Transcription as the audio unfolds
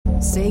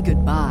Say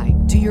goodbye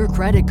to your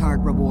credit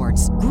card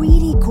rewards.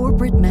 Greedy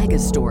corporate mega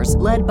stores,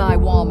 led by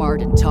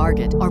Walmart and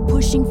Target, are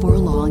pushing for a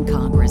law in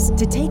Congress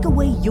to take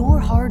away your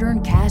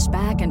hard-earned cash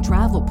back and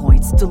travel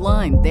points to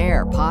line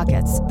their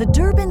pockets. The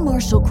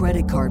Durbin-Marshall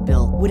credit card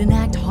bill would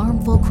enact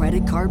harmful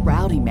credit card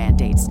routing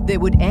mandates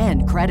that would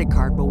end credit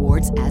card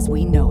rewards as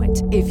we know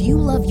it. If you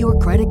love your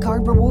credit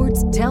card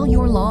rewards, tell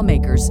your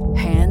lawmakers,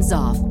 hands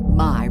off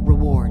my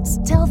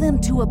rewards. Tell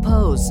them to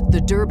oppose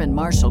the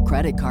Durbin-Marshall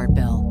credit card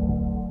bill.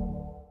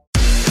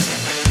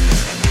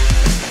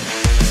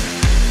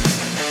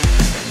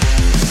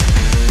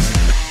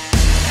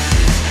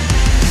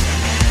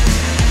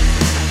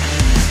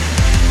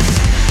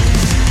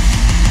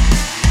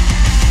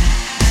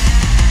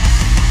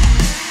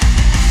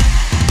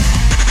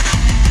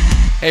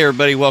 Hey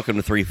everybody, welcome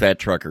to Three Fat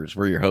Truckers.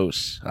 We're your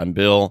hosts. I'm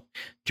Bill.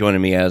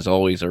 Joining me as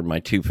always are my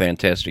two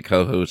fantastic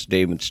co-hosts,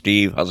 Dave and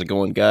Steve. How's it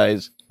going,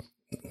 guys?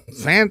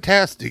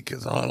 Fantastic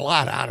is a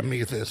lot out of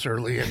me this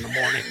early in the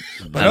morning.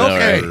 But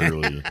okay.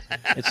 Early.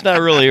 It's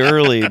not really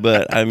early,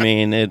 but I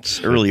mean,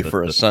 it's early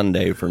for a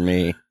Sunday for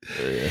me.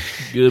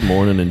 Good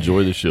morning.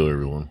 Enjoy the show,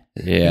 everyone.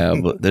 Yeah,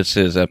 but this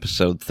is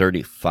episode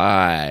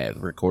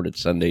 35, recorded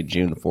Sunday,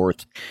 June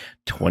 4th,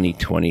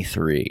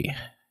 2023.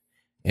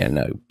 And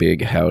a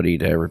big howdy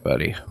to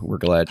everybody. We're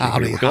glad you're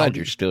here. We're glad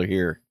you're still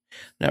here.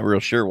 Not real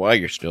sure why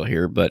you're still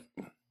here, but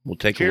we'll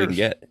take what we can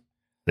get.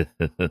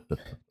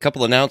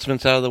 Couple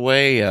announcements out of the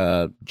way.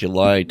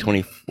 July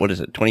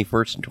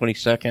 21st and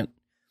 22nd.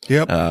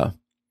 Yep.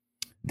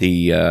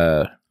 The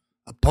I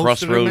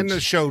posted them in Crossroads. the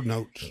show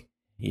notes.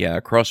 Yeah,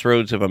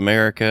 Crossroads of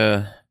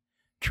America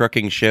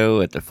trucking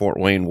show at the Fort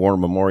Wayne War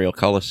Memorial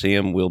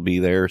Coliseum. We'll be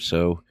there,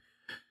 so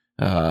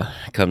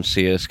come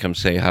see us. Come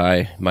say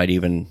hi. Might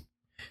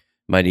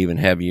even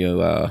have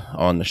you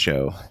on the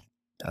show.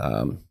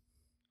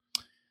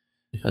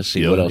 Let's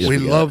see what else we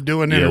love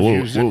doing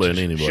interviews. We'll let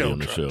anybody on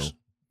the trucks. show.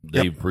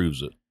 Dave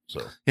proves it.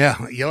 So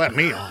Yeah, you let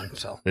me on.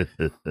 So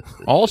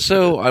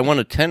Also, I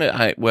want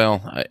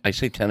to I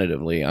say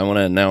tentatively. I want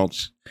to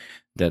announce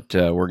that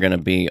we're going to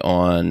be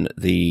on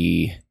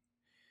the.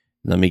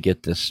 Let me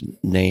get this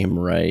name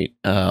right.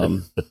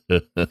 and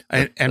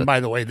by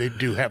the way, they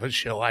do have a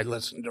show. I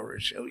listened to her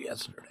show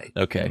yesterday.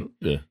 Okay.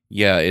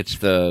 yeah. It's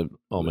the.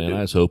 Oh man,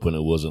 I was hoping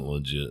it wasn't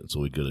legit,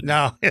 so we could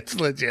No, it's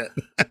legit.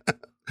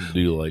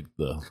 do like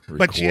the recording.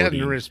 But she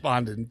hadn't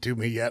responded to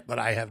me yet. But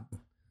I have.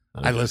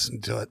 Okay. I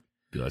listened to it.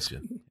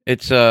 Gotcha.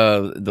 It's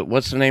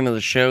what's the name of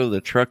the show?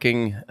 The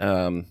trucking.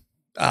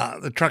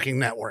 The Trucking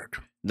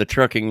Network. The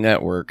Trucking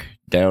Network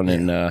down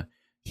in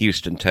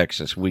Houston,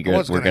 Texas. I was we're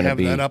going to going to have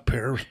be that up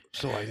here,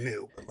 so I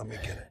knew. But let me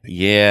get it.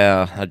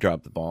 Yeah, I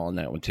dropped the ball on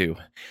that one too.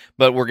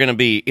 But we're going to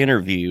be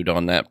interviewed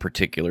on that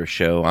particular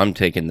show. I'm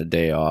taking the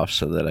day off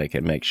so that I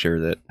can make sure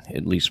that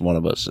at least one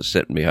of us is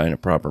sitting behind a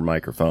proper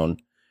microphone.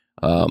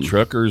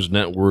 Truckers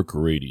Network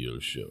Radio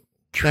Show.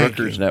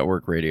 Truckers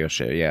Network Radio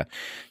Show, yeah.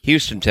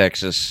 Houston,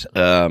 Texas.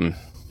 And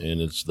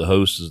it's the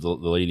host is the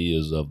lady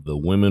is of the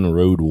Women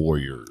Road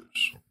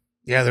Warriors.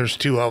 Yeah, there's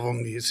two of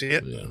them. Do you see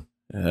it? Yeah.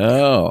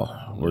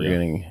 Oh, we're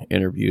getting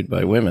interviewed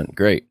by women.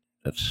 Great.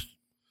 That's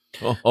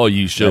Oh,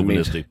 you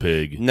chauvinistic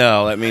pig.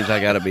 no. That means I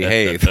got to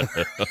behave.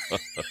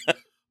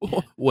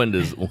 When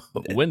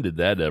did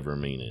that ever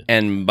mean it?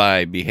 And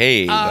by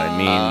behave,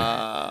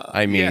 yeah.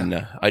 I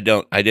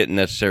didn't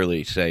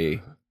necessarily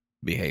say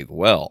behave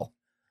well.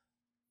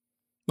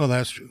 Well,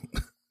 that's true.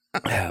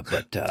 Yeah,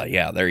 but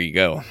there you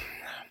go.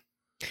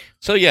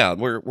 So yeah,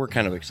 we're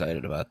kind of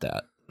excited about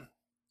that.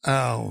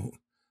 Oh,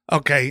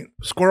 okay.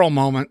 Squirrel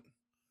moment.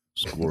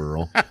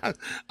 Squirrel.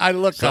 I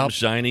looked Something up.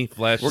 shiny,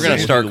 flash. We're gonna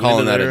start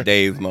calling that a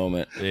Dave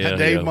moment. Yeah, A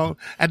Dave yeah. moment.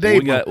 A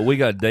Dave moment. We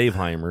got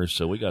Daveheimers,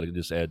 so we got to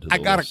just add to the I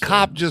got list a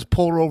cop just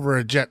pulled over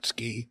a jet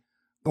ski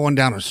going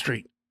down a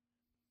street.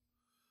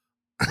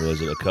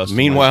 Was it a custom?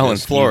 Meanwhile, in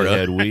jet ski Florida. that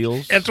had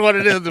wheels. That's what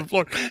it is in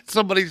Florida.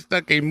 Somebody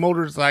stuck a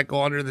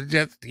motorcycle under the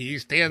jet ski. He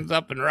stands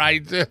up and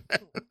rides it.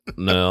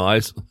 No,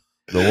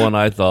 the one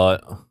I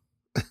thought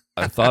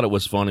it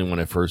was funny when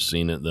I first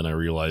seen it. Then I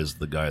realized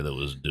the guy that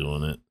was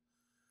doing it.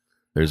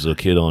 There's a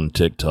kid on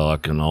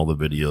TikTok and all the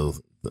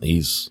videos.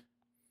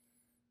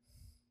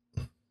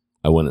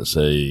 I wouldn't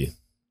say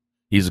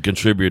he's a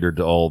contributor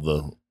to all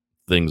the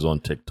things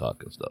on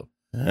TikTok and stuff.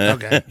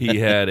 Okay. He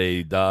had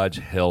a Dodge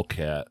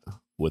Hellcat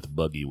with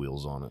buggy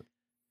wheels on it.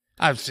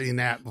 I've seen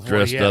that before.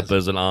 Dressed yes. up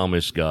as an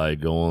Amish guy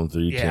going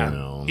through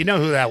town. You know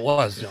who that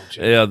was, don't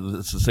you? Yeah,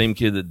 it's the same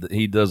kid that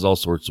he does all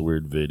sorts of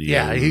weird videos.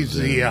 Yeah, he's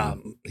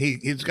and,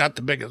 he's got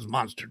the biggest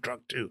monster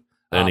truck too.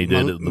 And he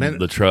did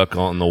the truck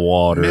on the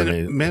water.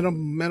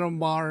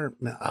 Minibar.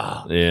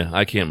 Yeah,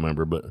 I can't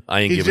remember, but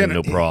I ain't He's giving him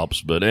in no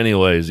props. But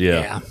anyways,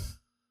 yeah, Yeah.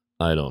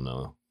 I don't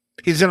know.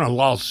 He's in a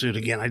lawsuit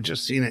again. I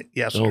just seen it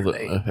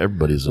yesterday.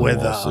 Everybody's in With,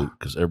 a lawsuit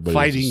because everybody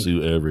fighting- wants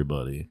to sue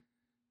everybody.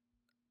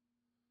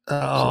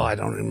 I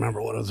don't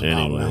remember what it was about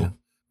Anyway, now.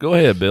 go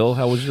ahead, Bill.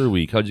 How was your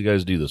week? How'd you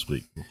guys do this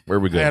week? Where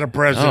we I go? had a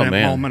president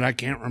man. moment. I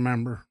can't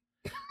remember.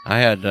 I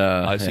had.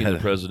 I seen the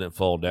president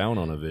fall down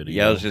on a video.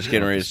 Yeah, I was just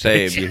getting ready to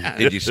say,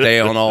 did you stay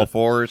on all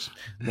fours?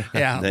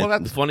 Yeah, well,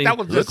 that's funny. That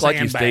was it looked like he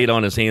sandbag. stayed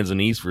on his hands and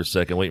knees for a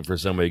second, waiting for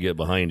somebody to get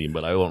behind him.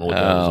 But I don't know what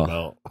that was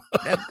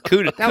about.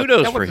 Kudos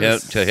that for was him a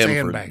to him for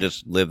sandbag.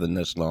 just living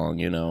this long.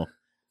 You know,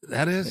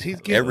 That is, he's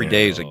getting every there.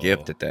 day is a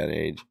gift at that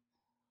age.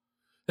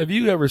 Have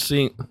you ever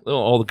seen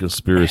all the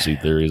conspiracy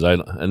theories?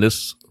 And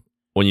this,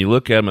 when you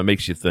look at them, it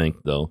makes you think.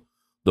 Though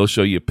they'll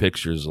show you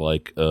pictures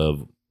like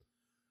of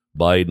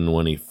Biden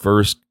when he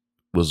first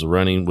was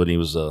running, when he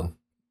was a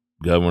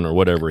governor or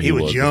whatever he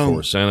was young.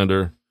 before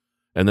senator,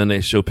 and then they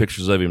show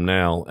pictures of him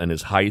now, and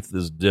his height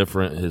is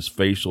different, his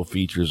facial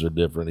features are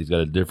different, he's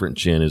got a different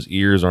chin, his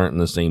ears aren't in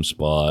the same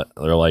spot.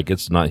 They're like,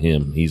 it's not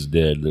him, he's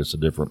dead. There's a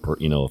different,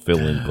 a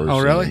fill-in person.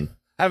 Oh, really? And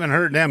I haven't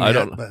heard them I yet.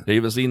 don't. But Have you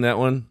ever seen that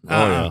one?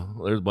 Oh yeah,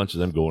 there's a bunch of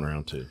them going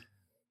around too.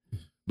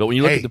 But when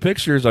you look Hey. at the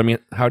pictures, I mean,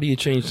 how do you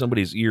change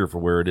somebody's ear for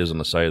where it is on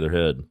the side of their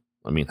head?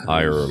 I mean,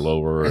 higher or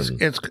lower? it's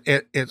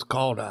and it's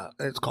called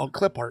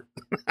clip art.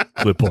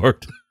 clip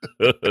art.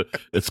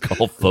 It's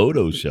called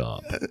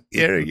Photoshop.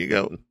 Yeah, there you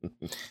go.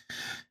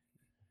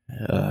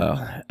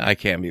 I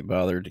can't be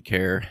bothered to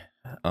care,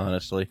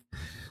 honestly.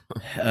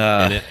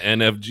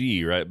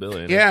 NFG, right,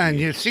 Billy? Yeah, and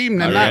you seem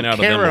to I not ran out of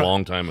them a care.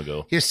 long time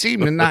ago. You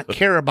seem to not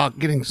care about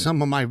getting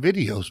some of my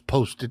videos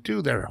posted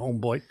too, there,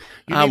 homeboy.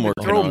 You I'm need to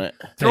working on it.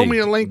 Throw Hey, me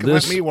a link and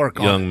let this me work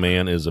on young it.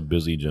 man is a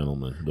busy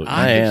gentleman. Don't,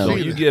 I am. don't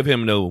see you that. give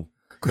him no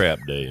crap,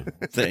 Dave.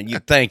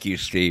 Thank you,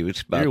 Steve.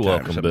 It's about You're time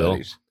welcome, Bill.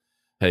 somebody's-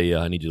 Hey,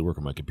 I need you to work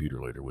on my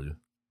computer later, will you?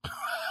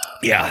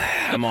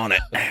 Yeah, I'm on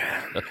it.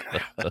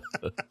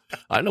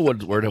 I know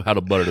how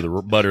to butter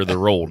the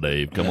roll,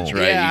 Dave. Come That's on.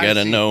 right. Yeah, you got I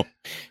to see. know.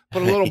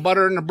 Put a little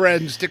butter in the bread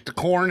and stick the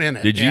corn in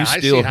it. Did Yeah, you I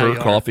steal see how her you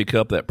are. coffee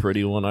cup, that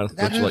pretty one?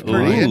 That is Ooh,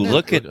 pretty, isn't it?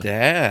 look at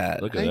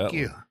that. Look at Thank that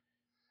you. one.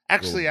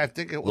 Actually, I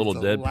think it was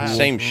Little the Deadpool. last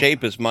Same one.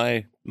 shape as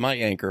my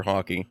Anchor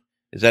Hawking.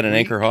 Is that an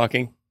Anchor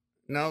Hawking?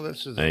 No,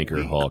 this is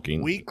Anchor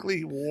Hawking.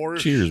 Weekly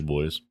Wars. Cheers,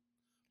 boys.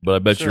 But I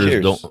bet Cheers.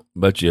 yours don't.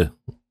 Bet you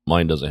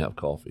mine doesn't have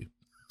coffee.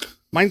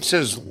 Mine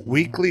says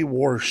Weekly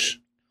Wars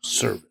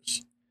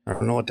Service. I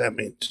don't know what that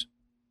means.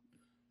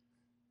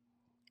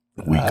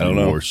 Weekly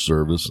know. War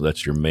service.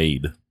 That's your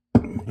maid.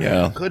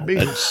 Yeah. Could be.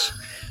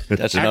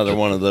 That's another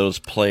one of those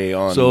play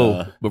on.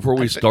 So before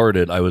we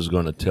started, I was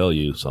going to tell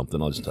you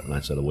something. I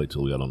said I'd wait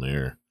till we got on the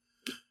air.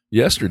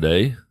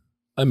 Yesterday,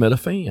 I met a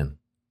fan.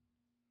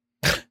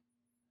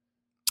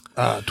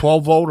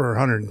 12 volt or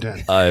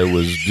 110? I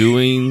was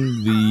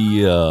doing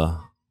the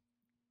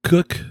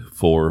cook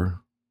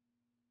for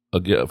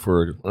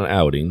an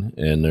outing,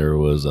 and there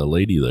was a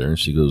lady there, and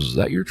she goes, "Is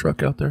that your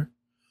truck out there?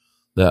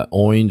 That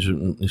orange?"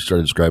 And she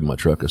started describing my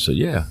truck. I said,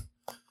 "Yeah."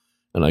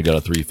 And I got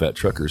a 3 Fat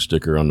Trucker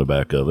sticker on the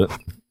back of it.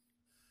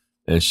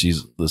 And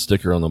she's the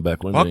sticker on the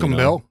back window. Welcome,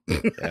 Bill.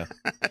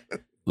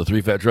 The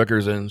 3 Fat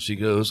Truckers, and she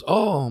goes,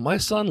 "Oh, my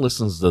son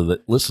listens to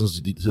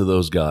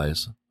those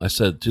guys." I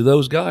said, "To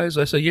those guys?"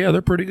 I said, "Yeah,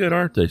 they're pretty good,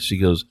 aren't they?" She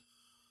goes,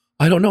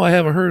 "I don't know, I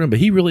haven't heard them, but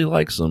he really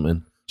likes them."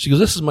 And she goes,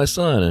 "This is my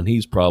son," and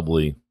he's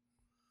probably,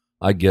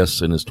 I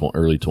guess, in his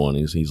early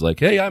 20s. He's like,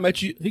 "Hey, I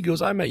met you." He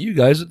goes, "I met you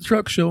guys at the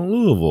truck show in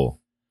Louisville."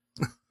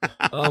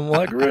 I'm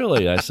like,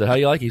 "Really?" I said, "How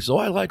you like it?" He said, "Oh,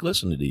 I like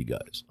listening to you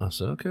guys." I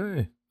said,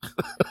 "Okay."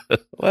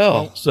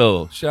 well,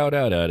 So shout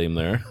out at him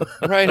there.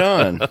 right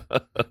on.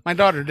 My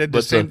daughter did the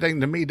But same thing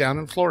to me down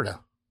in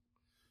Florida.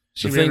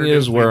 She The thing introduced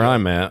is, me where to-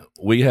 I'm at,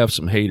 we have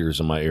some haters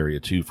in my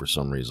area too for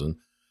some reason.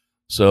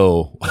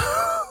 So,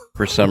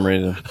 For some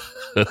reason.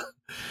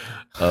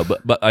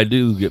 but I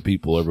do get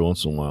people every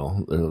once in a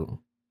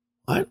while.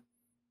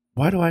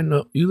 Why do I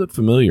know you look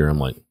familiar? I'm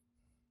like,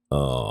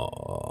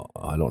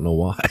 I don't know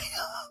why.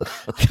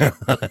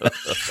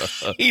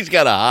 He's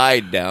got a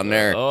hide down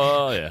there.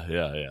 Oh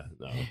yeah.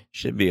 No.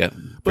 Should be a.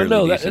 But fairly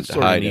no, decent that's to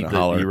sort of hide in neat a that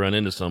holler. you run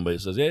into somebody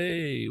that says,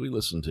 "Hey, we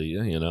listen to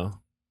you." You know.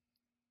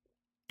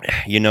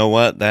 You know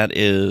what? That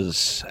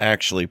is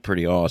actually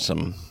pretty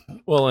awesome.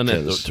 Well, and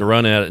Because- to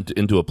run at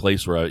into a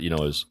place where I,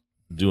 is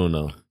doing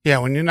a Yeah,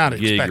 when you're not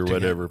gig expecting or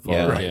whatever. it. For,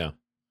 Yeah. yeah.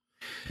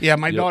 Yeah,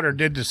 my Yep. daughter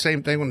did the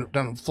same thing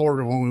down in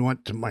Florida when we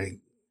went to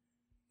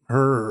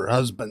her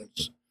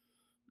husband's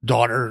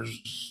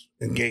daughter's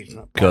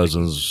engagement party.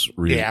 Cousins,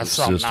 Yeah,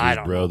 something, sisters, I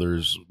don't know.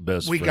 brothers,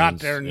 best We friends. got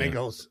there and yeah. they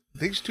goes,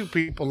 "These two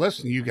people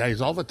listen to you guys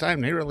all the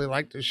time. They really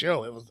like the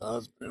show." It was the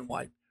husband and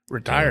wife,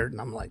 retired,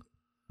 and I'm like,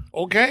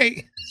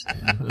 "Okay."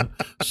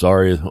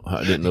 Sorry,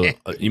 I didn't know.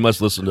 You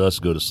must listen to us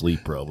go to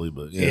sleep, probably.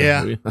 But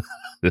Yeah.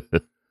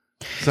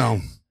 So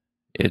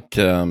It.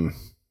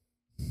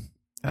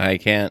 I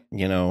can't.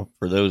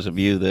 For those of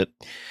you that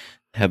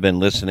have been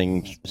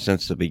listening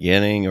since the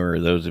beginning, or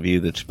those of you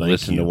that's Thank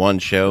listened you. to one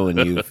show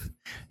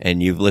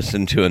and you've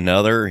listened to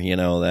another,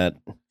 that.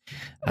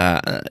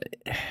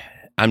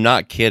 I'm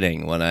not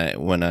kidding when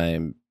I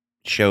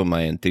show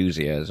my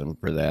enthusiasm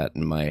for that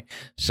and my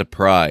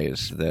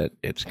surprise that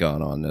it's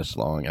gone on this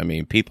long. I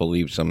mean, people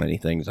leave so many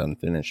things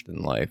unfinished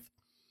in life.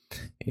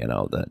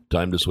 That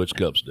Time to switch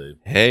cups, Dave.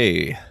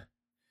 hey,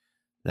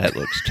 that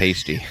looks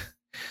tasty.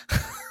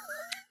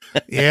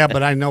 Yeah,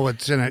 but I know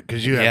what's in it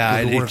because you have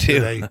to go to work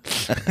today.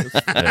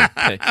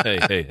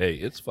 Hey,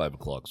 it's 5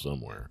 o'clock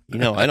somewhere.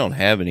 I don't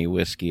have any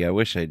whiskey. I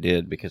wish I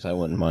did because I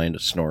wouldn't mind a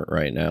snort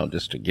right now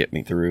just to get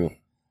me through.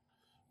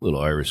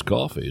 Little Irish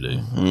coffee,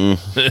 dude.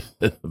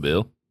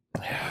 Bill.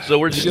 So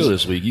where'd you go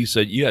this week? You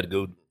said you had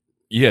to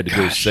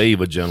go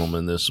save a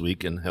gentleman this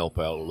week and help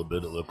out a little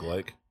bit, it looked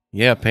like.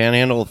 Yeah,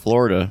 Panhandle of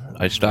Florida.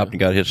 I stopped and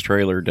got his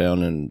trailer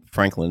down in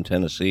Franklin,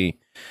 Tennessee.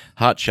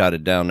 Hot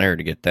shotted down there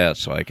to get that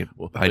so I could.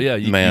 You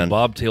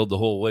bobtailed the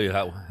whole way.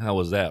 How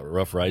was that?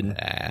 Rough riding?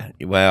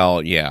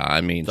 Well, yeah. I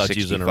mean, thought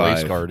you was in a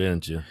race car,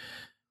 didn't you?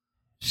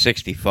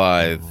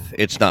 65.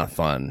 It's not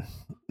fun.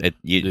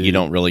 You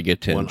don't really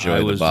get to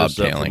enjoy the bobtailing. When I was just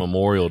up for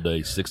Memorial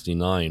Day,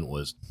 69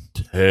 was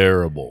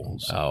terrible.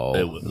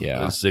 Oh,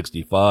 yeah.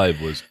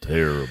 65 was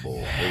terrible.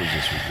 It was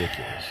just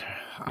ridiculous.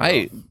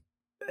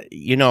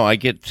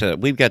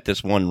 We've got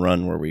this one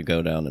run where we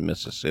go down to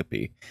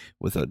Mississippi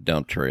with a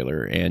dump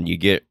trailer, and you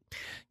get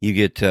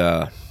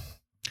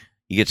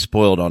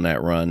spoiled on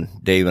that run.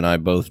 Dave and I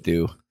both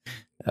do,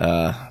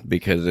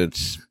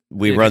 because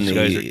we run the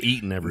guys are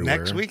eating everywhere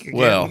next week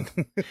again.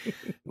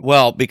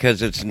 Well,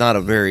 because it's not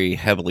a very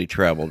heavily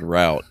traveled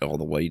route all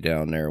the way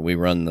down there. We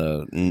run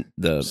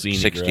the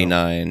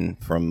 69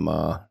 route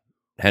from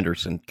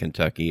Henderson,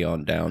 Kentucky,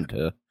 on down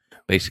to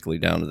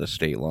the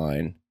state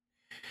line.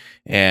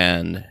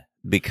 And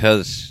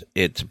because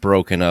it's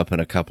broken up in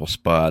a couple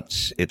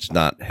spots, it's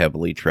not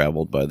heavily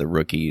traveled by the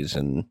rookies.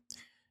 And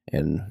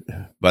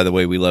by the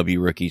way, we love you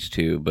rookies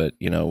too, but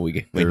we need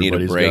a break.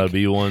 Everybody's got to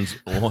be ones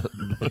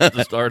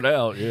to start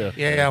out. Yeah.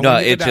 Yeah. No,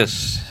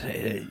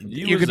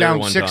 you go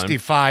down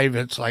 65.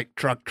 It's like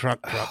truck,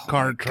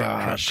 car,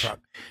 truck.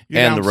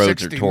 And the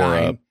roads are tore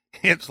up.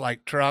 It's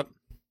like truck,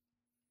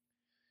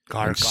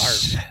 car.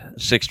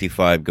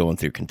 65 going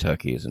through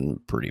Kentucky is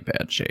in pretty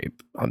bad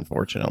shape,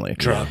 unfortunately.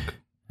 Truck.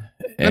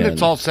 And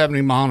it's all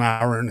 70 mile an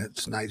hour, and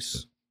it's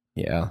nice.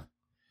 Yeah.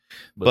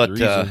 But the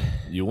reason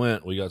you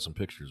went, we got some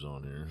pictures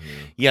on here.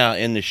 Yeah,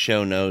 in the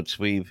show notes,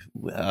 we've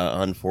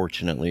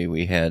unfortunately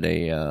we had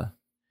a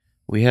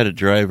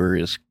driver.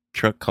 His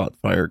truck caught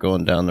fire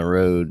going down the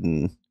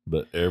road,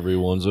 but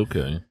everyone's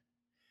okay.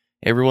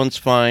 Everyone's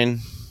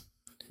fine.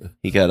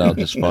 He got out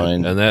just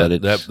fine. And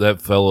that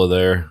fellow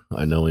there,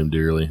 I know him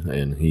dearly,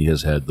 and he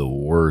has had the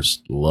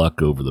worst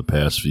luck over the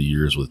past few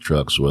years with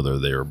trucks, whether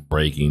they're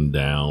breaking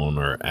down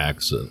or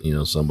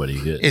accident, somebody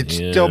hit him. It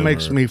still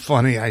makes me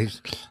funny.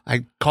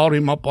 I called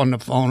him up on the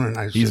phone,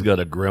 and he's said, got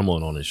a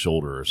gremlin on his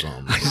shoulder or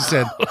something. I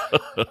said,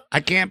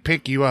 I can't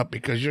pick you up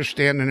because you're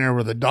standing there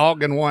with a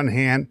dog in one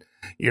hand,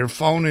 your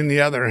phone in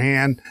the other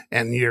hand,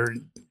 and your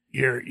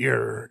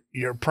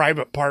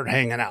private part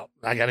hanging out.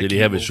 Did he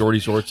have his shorty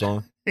shorts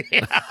on?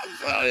 Yeah,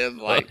 so it's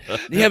like,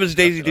 he have his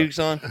Daisy Dukes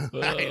on. So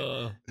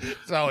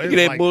it's look at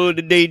that boy with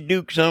the Daisy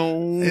Dukes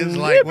on. It's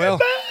like, well,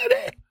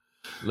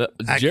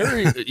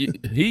 Jerry,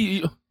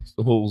 he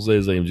we'll say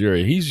his name,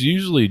 Jerry. He's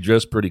usually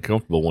dressed pretty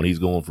comfortable when he's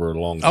going for a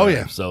long time. Oh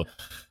yeah, so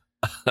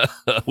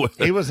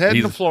he was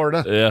heading to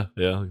Florida.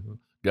 Yeah.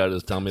 Got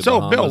his tummy.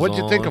 So, Bill, what'd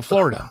you think of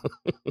Florida?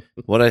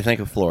 What I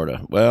think of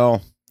Florida?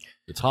 Well,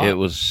 it's hot. It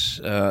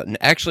was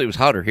actually it was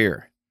hotter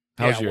here.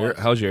 How's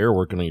your air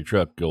working on your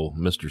truck? Old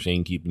Mr.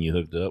 Shane keeping you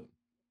hooked up?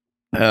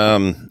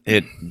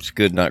 It's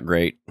good, not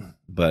great,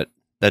 but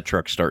that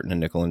truck's starting to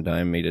nickel and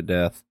dime me to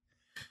death.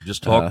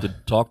 Just talk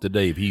to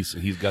Dave.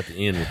 He's got the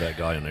in with that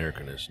guy in the air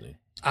conditioning.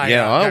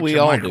 We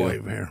all do.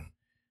 Here.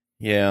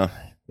 Yeah,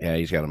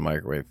 he's got a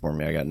microwave for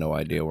me. I got no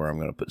idea where I'm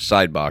going to put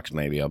side box.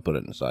 Maybe I'll put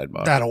it in the side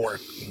box. That'll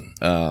work.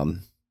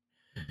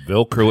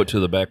 Velcro it to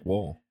the back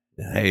wall.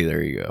 Hey,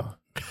 there you go.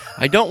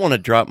 I don't want to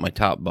drop my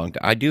top bunk.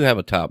 I do have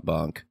a top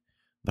bunk,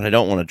 but I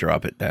don't want to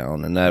drop it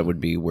down, and that would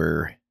be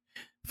where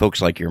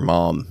folks like your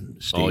mom,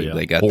 Steve,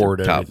 they got poured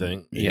their top.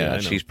 Everything. Yeah,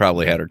 she's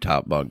probably had her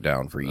top bunk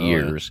down for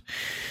years.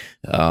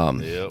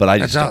 Yeah. But I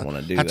just don't want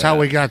to do that. That's how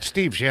we got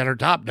Steve. She had her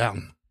top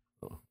down.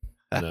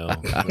 No,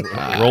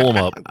 roll them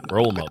up.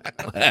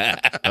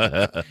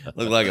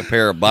 Look like a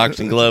pair of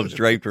boxing gloves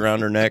draped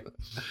around her neck.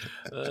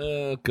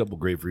 A couple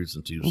grapefruits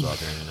and tube sock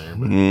hanging there.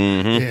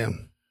 Mm-hmm.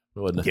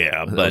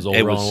 Yeah, but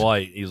it was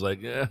white. He's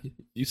like, yeah,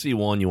 you see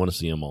one, you want to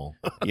see them all.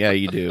 Yeah,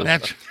 you do.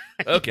 That's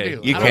okay.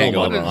 You can't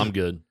go wrong. I'm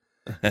good.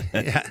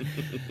 Yeah.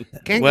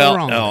 Can't go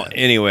wrong. No,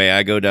 anyway,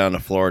 I go down to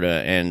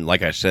Florida, and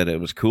like I said, it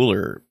was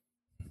cooler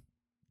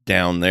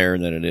down there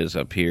than it is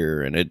up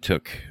here, and it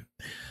took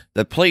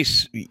the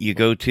place you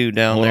go to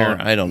down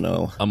there. I don't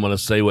know. I'm gonna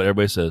say what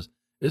everybody says.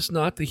 It's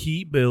not the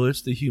heat, Bill.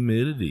 It's the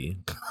humidity.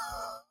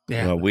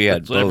 Yeah, well, we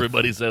had That's what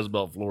everybody says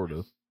about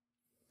Florida.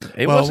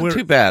 It wasn't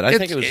too bad. I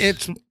think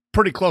it's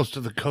pretty close to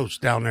the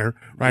coast down there,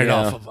 right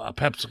off of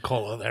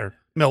Pepsi-Cola there.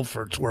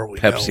 Milford's where we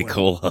go.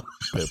 Pepsi-Cola.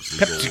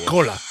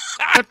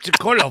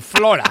 Pepsi-Cola,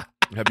 Florida.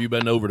 Have you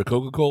been over to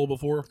Coca-Cola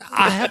before?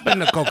 I have been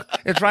to Coca.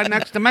 It's right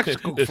next to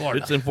Mexico,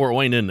 Florida. It's in Fort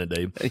Wayne, isn't it,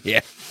 Dave?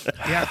 Yeah.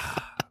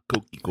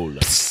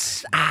 Coca-Cola.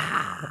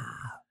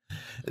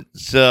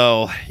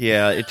 So,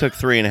 yeah, it took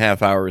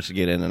 3.5 hours to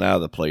get in and out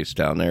of the place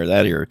down there.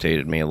 That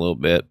irritated me a little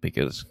bit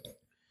because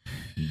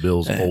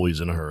Bill's always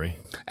in a hurry.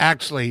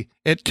 Actually,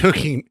 it took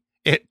him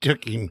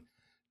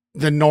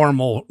the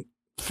normal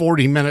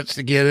 40 minutes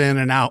to get in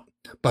and out.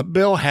 But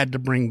Bill had to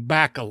bring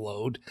back a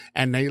load,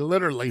 and they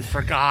literally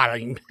forgot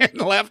him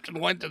and left and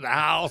went to the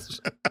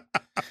house.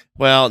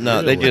 Well,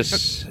 no, Really? they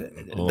just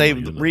they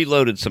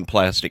reloaded some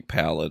plastic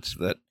pallets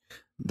that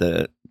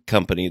the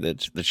company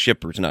that's the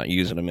shipper's not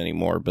using them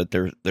anymore, but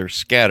they're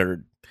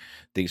scattered.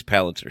 These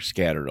pallets are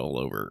scattered all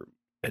over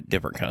at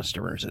different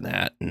customers and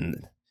that,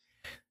 and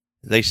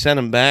they sent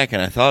them back.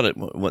 And I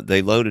thought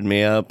they loaded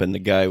me up, and the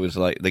guy was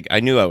like,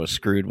 I knew I was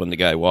screwed when the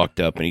guy walked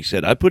up and he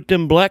said, "I put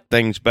them black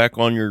things back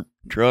on your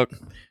truck."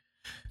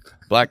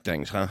 Black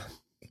things, huh?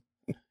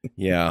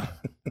 Yeah.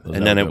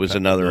 And then it was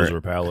another. Those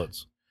were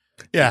pallets.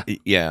 Yeah.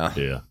 Yeah.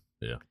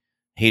 Yeah.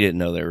 He didn't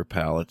know they were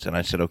pallets, and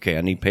I said, "Okay,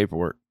 I need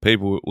paperwork."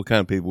 Paperwork? What kind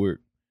of paperwork?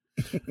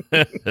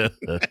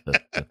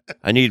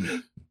 I need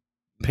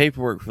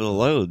paperwork for the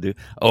load, dude.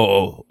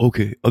 Oh,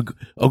 okay.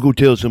 I'll go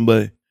tell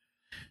somebody.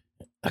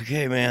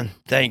 Okay, man.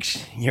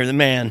 Thanks. You're the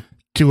man.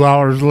 2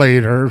 hours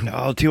later.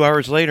 Oh, 2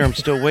 hours later, I'm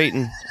still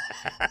waiting.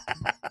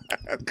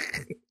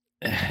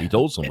 He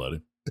told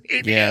somebody.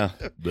 Yeah.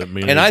 That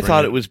And I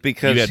thought it was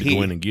because you had to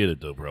go in and get it,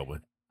 though, probably.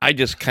 I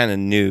just kind of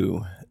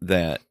knew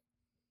that,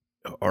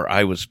 or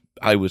I was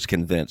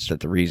convinced that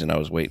the reason I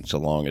was waiting so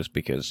long is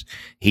because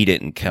he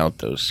didn't count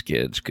those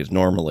skids, because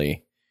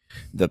normally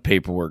the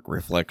paperwork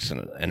reflects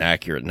an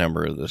accurate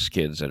number of the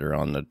skids that are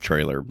on the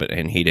trailer,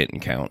 and he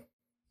didn't count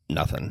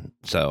nothing.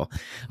 So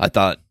I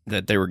thought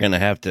that they were going to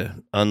have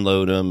to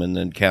unload them and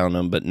then count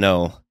them, but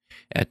no.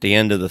 At the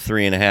end of the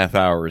 3.5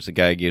 hours, the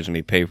guy gives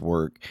me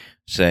paperwork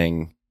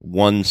saying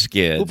one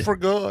skid. Oh, for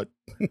good.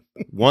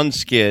 One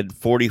skid,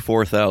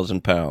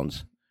 44,000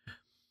 pounds.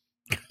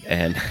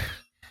 And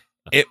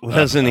it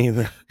wasn't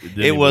even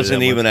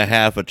a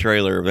half a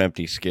trailer of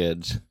empty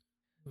skids.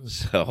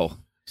 So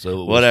it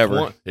was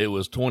whatever. It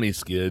was 20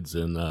 skids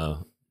and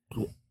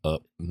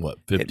what,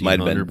 it might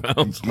have 1,500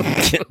 pounds?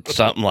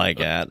 Something like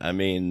that. I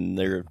mean,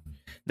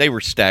 they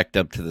were stacked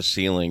up to the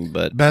ceiling,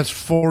 but Best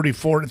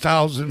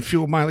 44,000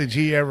 fuel mileage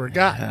he ever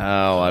got.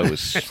 I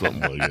was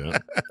Something like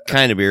that.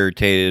 kind of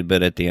irritated,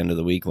 but at the end of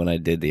the week when I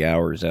did the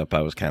hours up,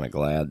 I was kind of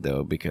glad,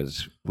 though,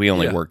 because we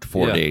only worked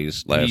 4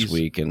 days last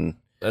week. And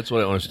that's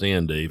what I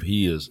understand, Dave.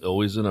 He is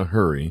always in a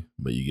hurry,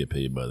 but you get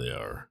paid by the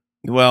hour.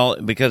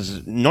 well,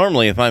 because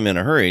normally if I'm in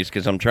a hurry, it's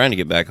because I'm trying to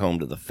get back home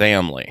to the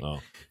family. Oh.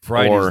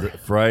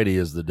 Friday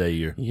is the day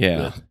you're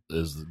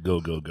is the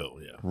go.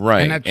 Yeah.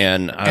 Right.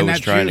 And I was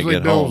trying to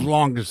get Bill's home.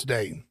 longest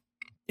day.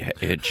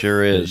 It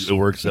sure is. It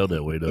works out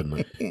that way,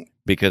 doesn't it?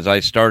 Because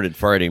I started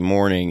Friday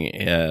morning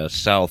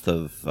south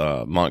of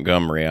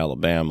Montgomery,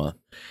 Alabama,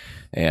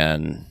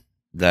 and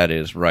that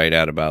is right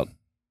at about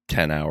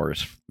 10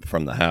 hours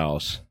from the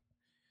house.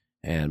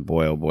 And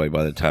boy, oh boy,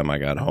 by the time I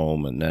got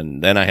home,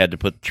 and then I had to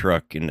put the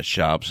truck in the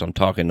shop, so I'm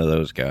talking to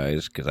those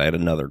guys because I had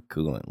another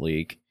coolant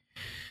leak.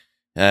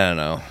 I don't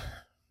know.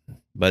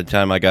 By the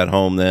time I got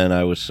home, then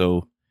I was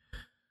so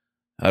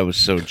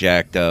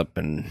jacked up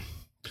and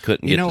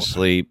couldn't get to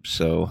sleep.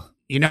 So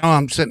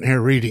I'm sitting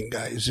here reading,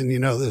 guys, and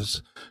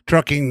this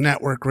Trucking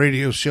Network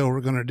radio show we're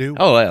going to do.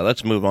 Oh yeah,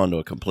 let's move on to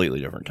a completely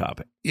different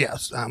topic.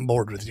 Yes, I'm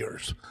bored with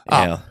yours.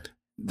 Yeah,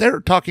 they're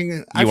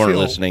talking. You weren't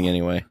listening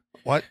anyway.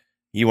 What?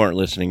 You weren't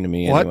listening to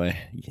me anyway.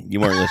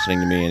 You weren't listening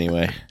to me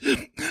anyway.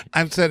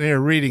 I'm sitting here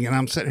reading, and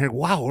I'm sitting here.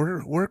 Wow,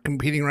 we're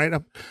competing right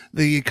up.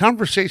 The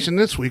conversation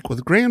this week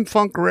with Grand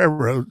Funk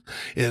Railroad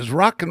is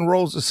rock and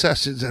roll's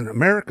assessors and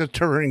America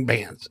touring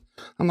bands.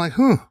 I'm like,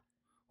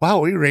 wow,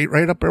 we rate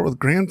right up there with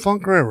Grand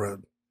Funk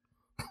Railroad.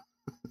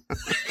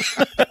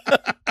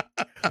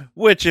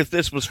 Which, if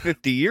this was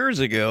 50 years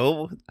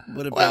ago,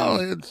 would have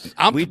been.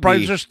 I'm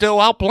surprised they're still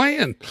out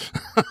playing.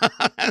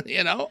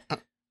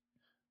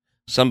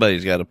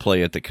 Somebody's got to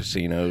play at the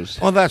casinos.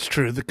 Well, that's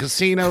true. The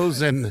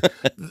casinos and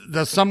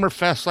the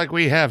Summerfest like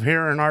we have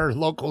here in our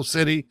local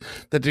city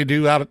that they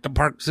do out at the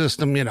park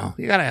system, you got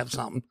to have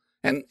something.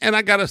 And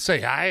I got to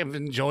say, I have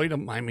enjoyed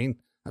them. I mean,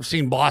 I've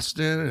seen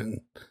Boston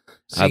and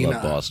I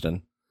love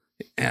Boston.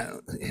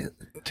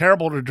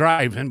 Terrible to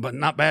drive in, but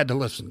not bad to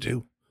listen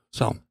to.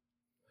 So,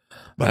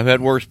 I've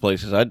had worse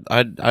places.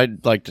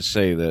 I'd like to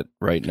say that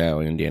right now,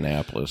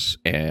 Indianapolis,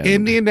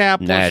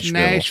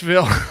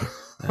 Nashville.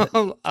 We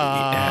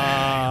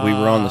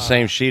were on the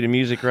same sheet of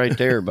music right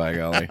there, by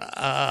golly.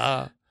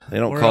 They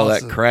don't call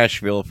that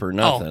Crashville for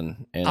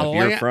nothing. And if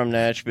you're from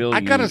Nashville, I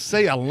gotta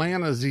say,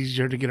 Atlanta's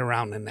easier to get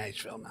around than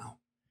Nashville now.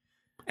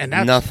 And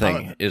that's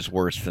nothing is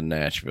worse than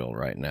Nashville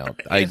right now.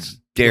 I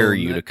dare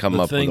you to come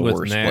up with a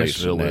worse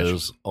place than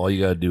Nashville. All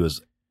you gotta do is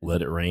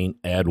let it rain,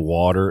 add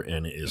water,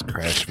 and it is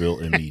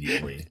Crashville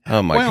immediately.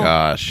 Oh my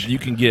gosh! You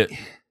can get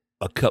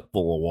a cup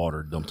full of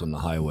water dumped on the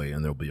highway,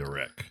 and there'll be a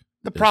wreck.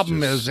 The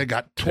problem is they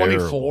got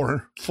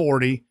 24,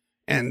 40,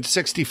 and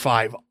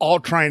 65 all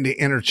trying to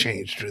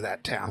interchange through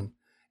that town.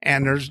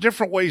 And there's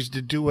different ways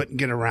to do it and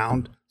get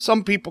around.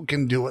 Some people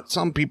can do it.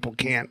 Some people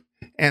can't.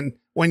 And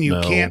when you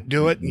can't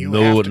do it,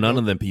 none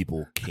of them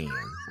people can.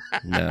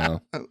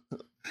 No.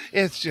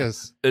 It's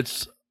just...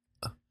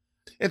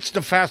 It's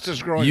the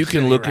fastest growing. You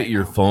can look right at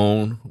your now.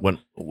 phone when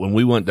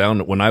we went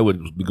down. When I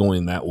would be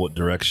going that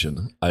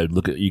direction, you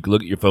could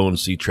look at your phone and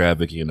see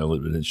traffic. You know,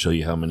 and show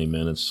you how many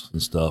minutes and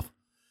stuff.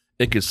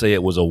 It could say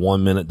it was a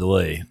 1 minute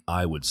delay.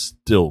 I would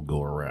still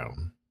go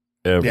around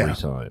every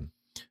time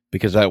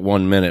because that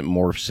 1 minute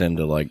morphs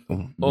into like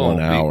 1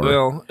 hour.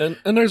 Well, and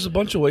there's a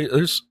bunch of ways.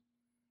 There's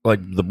like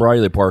the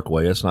Briley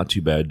Parkway. It's not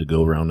too bad to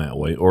go around that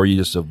way, or you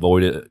just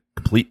avoid it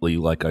completely,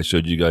 like I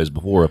showed you guys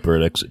before up there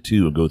at Exit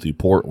 2 and go through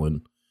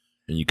Portland.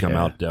 And you come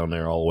out down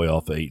there all the way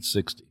off of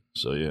 860.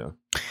 So, yeah.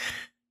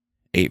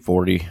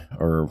 840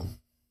 or...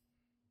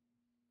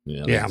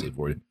 Yeah.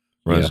 840.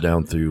 Runs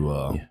down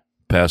through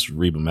past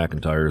Reba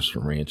McIntyre's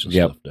ranch and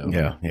stuff down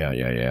there.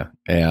 Yeah.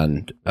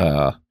 And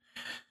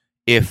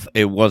if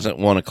it wasn't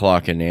 1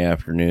 o'clock in the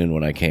afternoon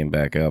when I came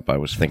back up, I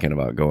was thinking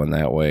about going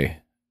that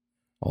way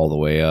all the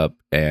way up.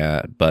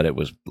 But it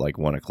was like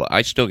 1 o'clock.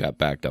 I still got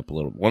backed up a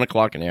little. 1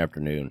 o'clock in the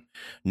afternoon.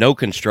 No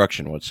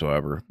construction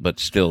whatsoever, but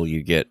still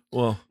you get...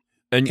 Well...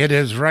 And it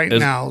is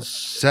now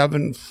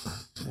 7.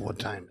 What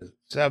time is it?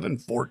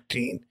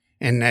 7:14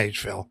 in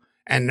Nashville,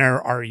 and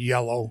there are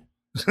yellow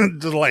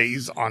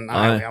delays on the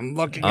highway. I'm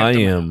looking at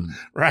them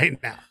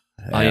right now.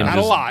 I am not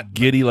just a lot.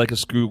 Giddy like a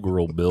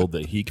schoolgirl, Bill,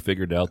 that he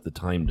figured out the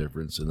time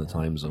difference in the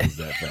time zones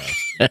that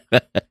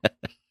fast.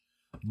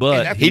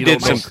 But he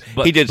did some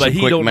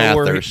quick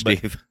math there,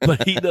 Steve.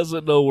 But he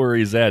doesn't know where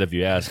he's at if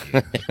you ask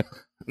him.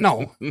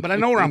 No, but I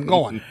know where I'm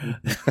going.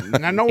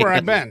 And I know where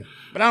I've been,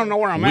 but I don't know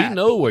where I'm at. We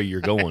know where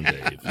you're going,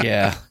 Dave.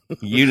 Yeah,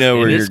 you know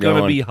where you're going.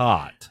 It's going to be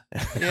hot.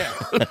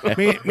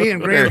 Yeah, me and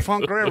Grand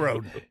Funk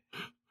Railroad.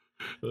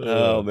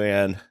 Oh,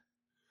 man.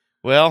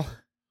 Well,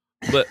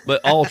 but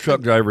all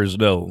truck drivers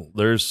know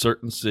there's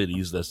certain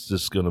cities that's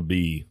just going to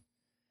be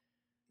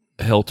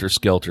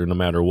helter-skelter no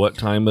matter what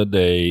time of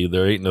day.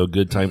 There ain't no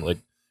good time. Like,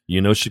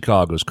 you know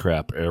Chicago's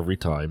crap every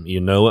time.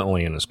 You know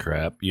Atlanta's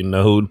crap. You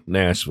know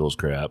Nashville's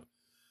crap.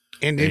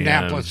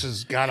 Indianapolis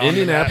has got on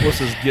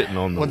Indianapolis is getting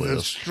on the with list.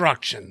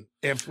 construction.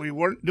 If we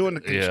weren't doing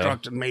the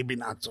construction, maybe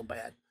not so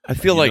bad. I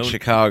feel like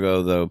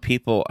Chicago, though,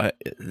 people,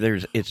 it's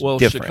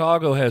different.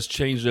 Chicago has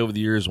changed over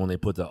the years when they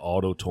put the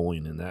auto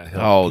tolling in that.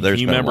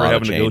 There's you been remember a lot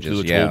having of to go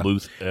changes. to the toll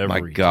booth every My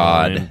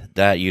God, time?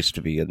 that used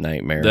to be a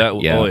nightmare. Oh,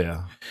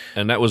 yeah.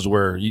 And that was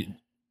where you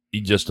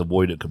just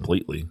avoid it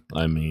completely.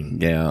 I mean.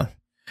 Yeah.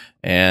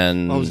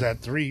 And what was that,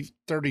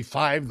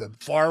 335, the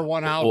far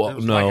one out? Well,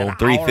 no,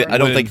 I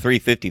don't think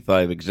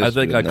 355 existed. I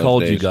think I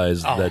called you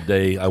guys that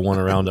day. I went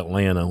around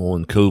Atlanta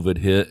when COVID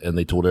hit, and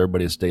they told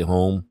everybody to stay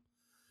home.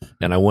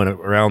 And I went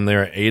around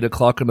there at 8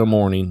 o'clock in the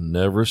morning,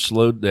 never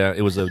slowed down.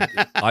 It was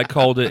I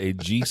called it a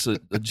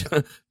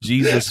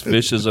Jesus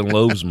fishes and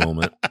loaves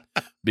moment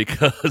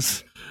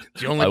because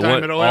it's the only I time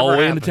went it'll all the ever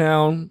way happen. into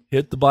town,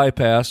 hit the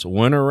bypass,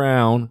 went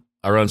around.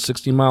 I ran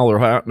 60 mile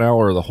an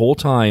hour the whole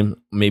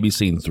time, maybe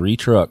seen 3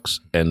 trucks,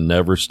 and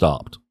never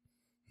stopped.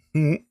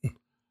 And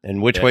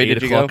which way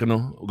did you go?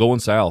 Going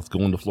south,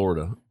 going to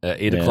Florida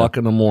at 8 o'clock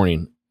in the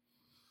morning.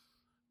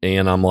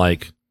 And I'm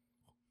like,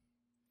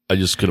 I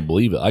just couldn't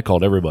believe it. I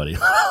called everybody.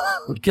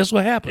 Guess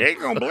what happened? You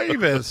ain't going to believe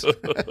this.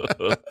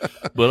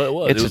 But it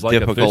was. It's it was a like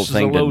difficult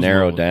thing to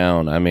narrow moment.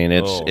 down. I mean,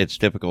 it's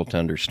difficult to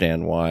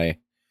understand why.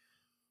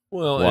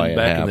 Well, why and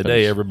back in the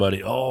day,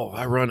 everybody,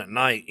 I run at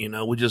night.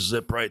 We just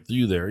zip right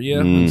through there.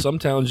 Yeah, in some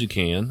towns you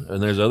can,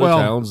 and there's other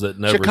towns that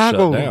never shut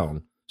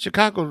down.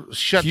 Chicago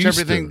shuts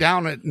everything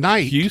down at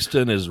night.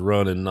 Houston is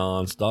running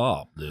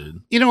nonstop,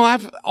 dude.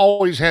 I've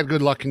always had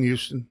good luck in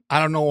Houston. I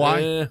don't know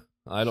why.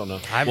 I don't know.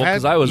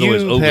 Because I was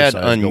always oversized.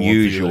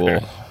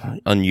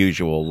 Had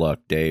unusual luck,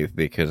 Dave,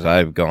 because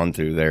I've gone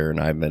through there and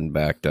I've been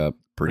backed up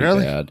pretty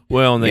bad.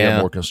 Well, and they have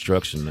more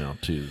construction now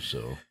too,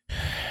 so.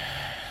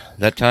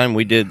 That time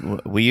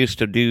we used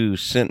to do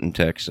Sinton,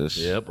 Texas.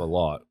 Yep, a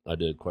lot. I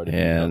did quite a few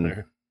down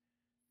there.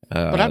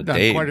 But I've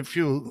done quite a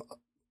few.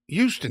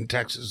 Houston,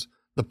 Texas.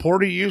 The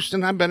Port of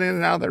Houston, I've been in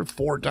and out of there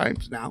 4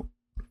 times now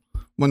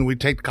when we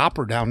take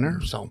copper down there.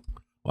 So,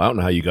 well, I don't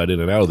know how you got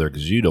in and out of there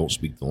because you don't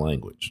speak the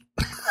language.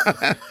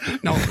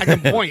 No, I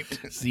can point.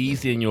 Si,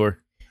 senor.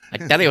 I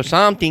tell you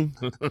something.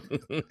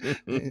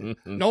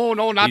 No,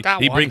 not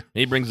that one.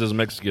 He brings his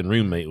Mexican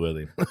roommate with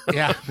him.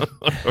 Yeah.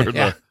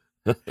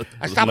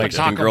 I stop at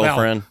Taco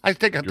girlfriend. Bell. I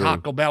take a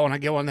Taco Bell and I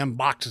get one of them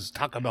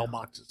Taco Bell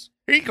boxes.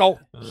 Here you go.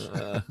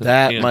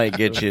 That might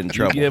get you in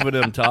trouble. You giving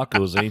them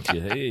tacos, ain't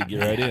you? Hey, get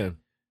right in.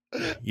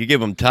 You give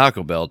them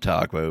Taco Bell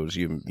tacos,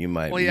 you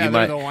might. Well, you they're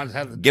might the ones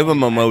have the give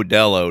them a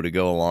Modelo to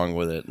go along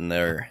with it, and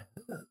they're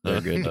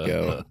good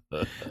to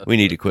go. We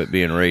need to quit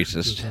being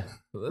racist.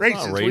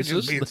 Racist. We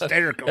just be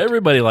hysterical.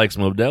 Everybody likes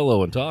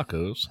Modelo and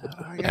tacos.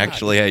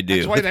 Actually, I do.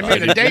 That's why they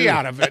made a day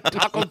out of it,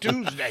 Taco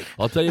Tuesday.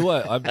 I'll tell you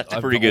what. I've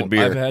pretty good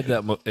beer. I've had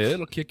that.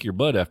 It'll kick your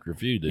butt after a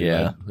few, dude.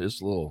 Yeah. It's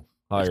a little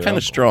higher. It's kind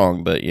of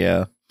strong, but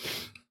yeah.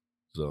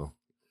 So.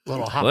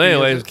 Little hot. Well,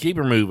 anyways, keep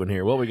her moving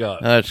here. What we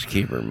got? Let's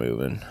keep her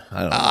moving.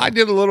 I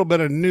did a little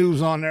bit of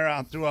news on there.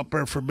 I threw up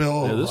there for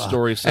Bill. Yeah, this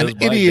story says an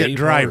by idiot Dave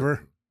driver.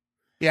 Hart.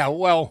 Yeah,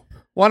 well,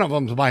 one of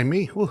them's by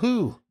me.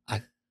 Woohoo!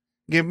 I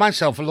give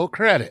myself a little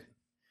credit.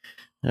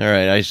 All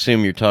right, I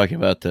assume you're talking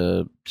about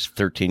the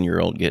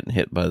 13-year-old getting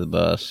hit by the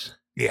bus.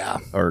 Yeah.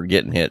 Or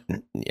getting hit.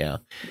 Yeah.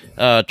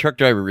 Truck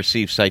driver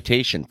received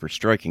citation for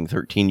striking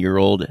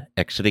 13-year-old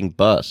exiting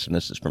bus. And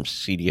this is from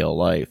CDL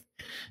Life.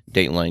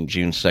 Dateline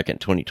June 2nd,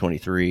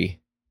 2023.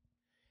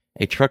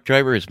 A truck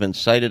driver has been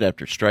cited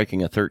after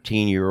striking a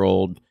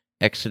 13-year-old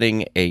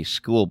exiting a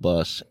school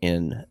bus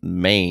in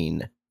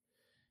Maine.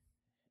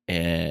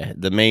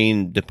 The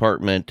Maine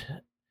Department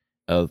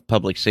of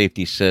Public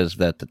Safety says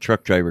that the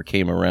truck driver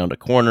came around a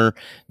corner,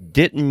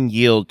 didn't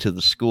yield to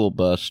the school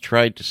bus,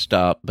 tried to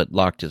stop, but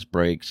locked his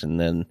brakes, and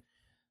then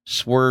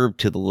swerved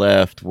to the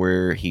left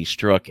where he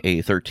struck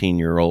a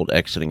 13-year-old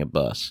exiting a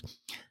bus.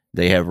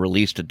 They have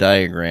released a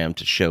diagram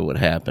to show what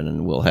happened,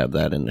 and we'll have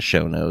that in the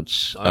show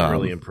notes. I'm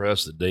really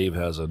impressed that Dave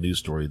has a news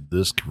story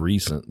this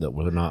recent that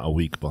we're not a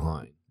week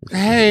behind.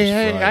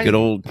 Hey, good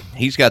old.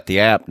 He's got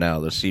the app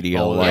now, the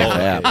CDL Life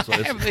app.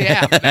 I have the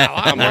app now.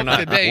 I'm up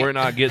to date. We're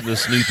not getting the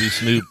Snoopy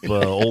Snoop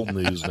old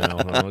news now.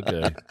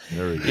 Okay,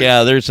 there we go.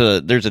 Yeah, there's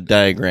a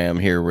diagram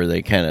here where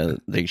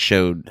they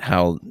showed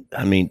how.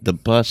 I mean, the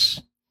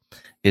bus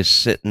is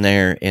sitting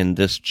there, and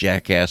this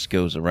jackass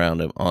goes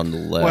around him on the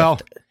left. Well,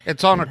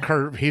 it's on a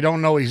curve. He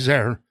don't know he's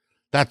there.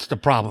 That's the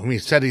problem. He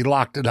said he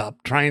locked it up,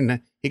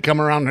 he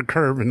come around the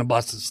curve and the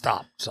bus is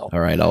stopped. So, all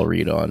right, I'll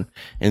read on.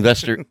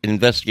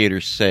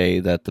 Investigators say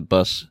that the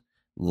bus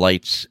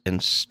lights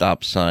and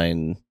stop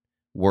sign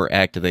were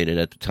activated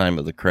at the time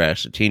of the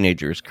crash. The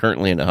teenager is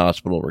currently in the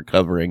hospital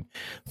recovering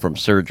from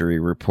surgery,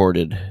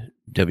 reported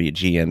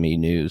WGME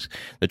News.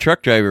 The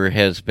truck driver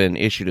has been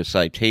issued a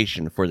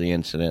citation for the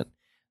incident.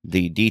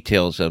 The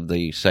details of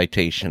the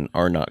citation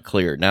are not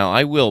clear. Now,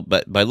 I will,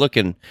 but by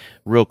looking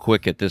real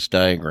quick at this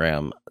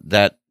diagram,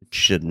 that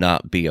should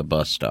not be a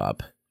bus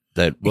stop.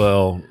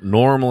 Well,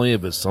 normally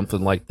if it's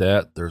something like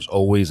that, there's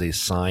always a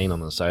sign on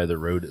the side of the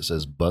road that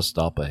says bus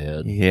stop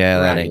ahead. Yeah,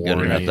 that ain't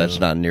good enough. That's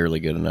not nearly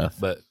good enough.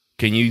 But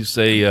can you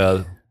say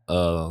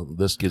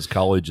this kid's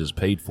college is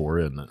paid for,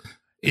 isn't it?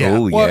 Yeah.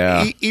 Oh, well,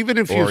 yeah. Even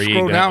if you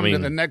scroll down to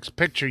the next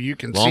picture, you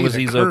can see the curve. As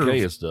long as he's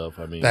okay and stuff.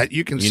 I mean, that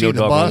you can see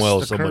the bus, well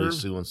the somebody's curve.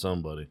 suing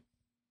somebody.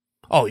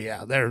 Oh,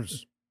 yeah,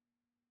 there's...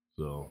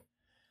 So...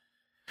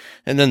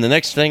 And then the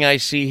next thing I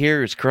see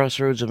here is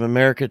Crossroads of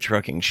America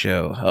Trucking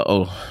Show.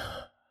 Uh-oh.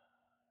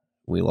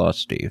 We lost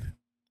Steve.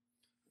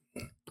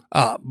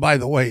 By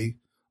the way,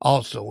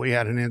 also, we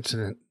had an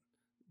incident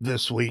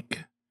this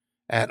week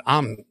at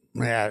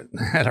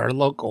our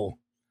local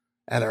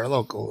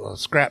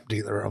scrap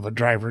dealer of a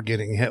driver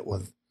getting hit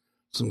with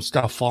some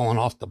stuff falling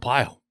off the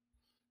pile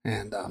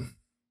and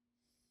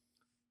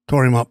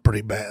tore him up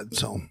pretty bad.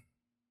 So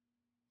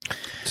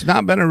it's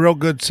not been a real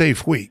good,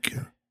 safe week.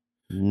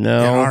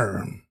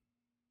 No.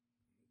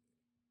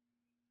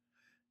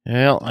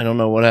 Well, I don't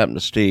know what happened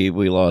to Steve.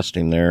 We lost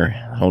him there.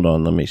 Hold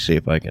on. Let me see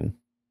if I can.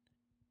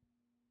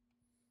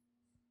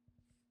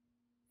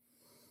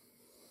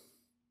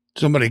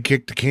 Somebody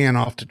kicked the can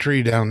off the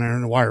tree down there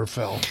and the wire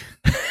fell.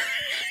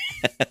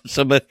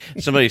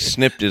 Somebody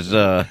snipped his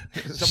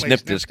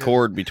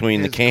cord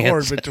between the cans.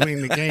 Cord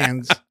between the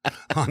cans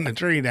on the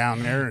tree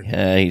down there.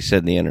 Yeah, he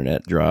said the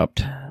internet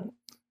dropped.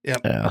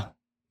 Yep. Yeah.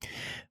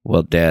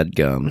 Well,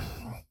 dadgum.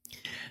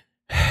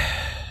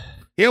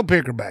 He'll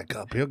pick her back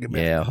up. He'll get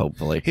back. Yeah,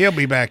 hopefully. He'll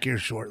be back here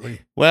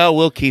shortly. Well,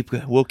 we'll keep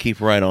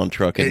right on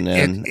trucking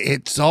then.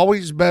 It's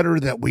always better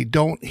that we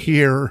don't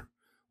hear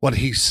what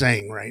he's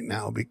saying right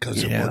now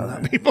because it would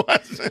not be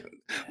pleasant.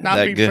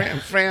 Not be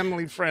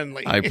family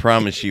friendly. I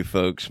promise you,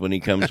 folks, when he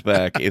comes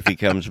back, if he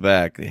comes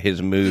back,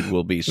 his mood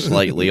will be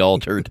slightly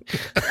altered.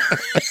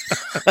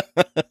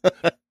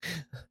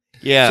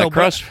 Yeah, so,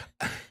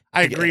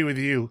 I agree with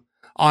you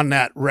on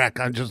that wreck.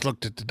 I just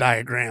looked at the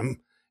diagram.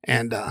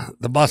 And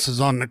the bus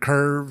is on the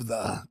curve.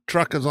 The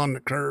truck is on the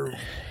curve.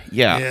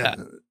 Yeah,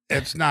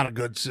 it's not a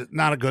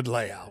good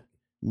layout.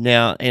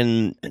 Now,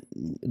 and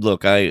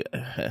look,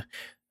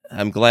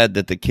 I'm glad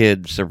that the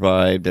kid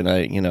survived, and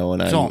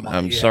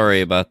I'm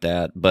sorry about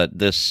that. But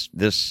this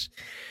is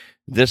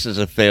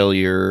a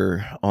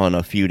failure on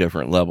a few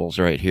different levels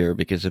right here.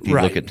 Because if you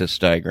look at this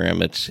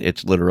diagram,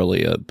 it's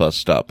literally a bus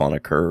stop on a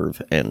curve.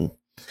 And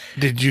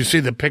did you see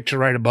the picture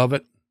right above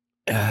it?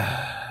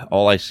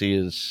 All I see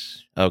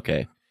is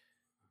okay.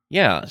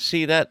 Yeah,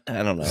 see that?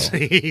 I don't know.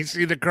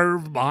 See the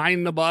curve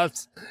behind the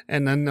bus,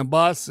 and then the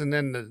bus, and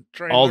then the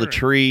trailer. All the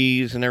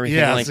trees and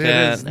everything like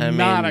that. It is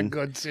not a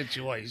good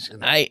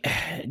situation.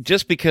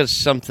 Just because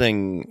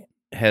something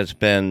has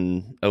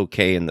been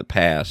okay in the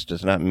past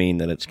does not mean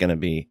that it's going to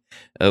be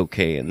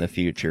okay in the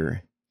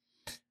future.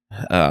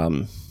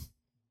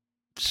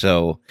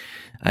 So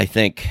I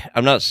think,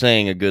 I'm not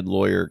saying a good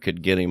lawyer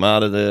could get him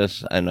out of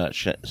this. I'm not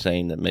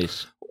saying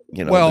that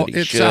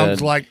it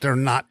sounds like they're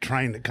not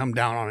trying to come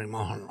down on him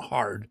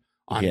hard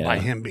by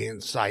him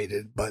being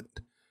cited, but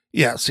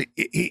yes,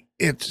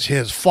 it's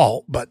his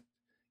fault. But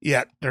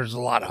yet there's a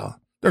lot of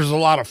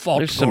fault.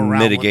 There's some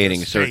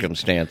mitigating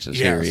circumstances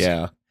here.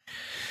 Yeah.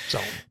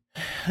 So.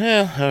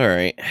 Yeah. All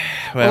right.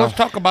 Well, let's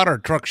talk about our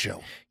truck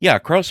show. Yeah,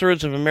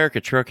 Crossroads of America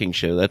Trucking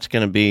Show. That's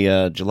going to be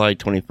July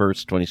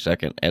 21st,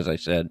 22nd, as I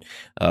said,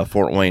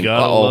 Fort Wayne.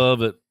 Gotta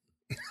love it.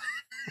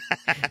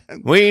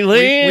 We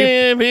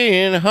live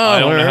in holler. I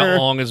don't know how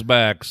long it's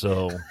back,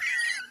 so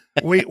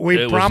we It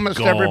was promised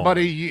gone.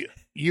 everybody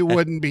you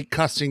wouldn't be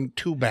cussing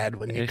too bad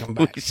when you come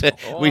back. We said,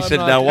 I'm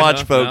not now watch,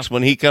 doing folks. that.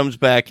 when he comes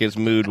back, his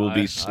mood will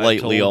be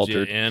slightly I told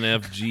altered. You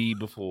NFG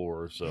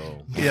before,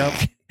 so Yep.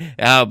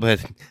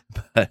 But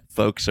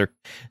folks are,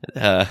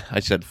 I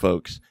said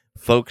folks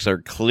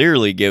are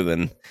clearly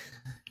given,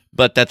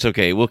 but that's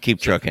okay. We'll keep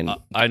trucking.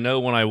 I know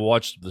when I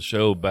watched the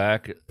show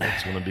back,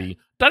 it's going to be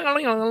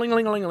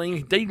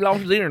Dave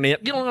lost his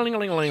internet.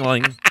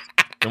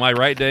 Am I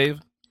right, Dave?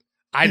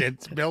 I did.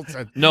 Bill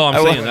said. No, I'm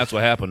I saying wa- that's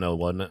what happened, though,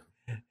 wasn't it?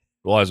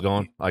 While I was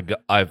gone,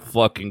 I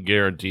fucking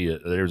guarantee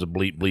it. There's a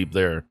bleep bleep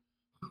there.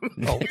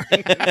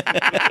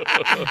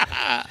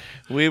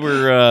 We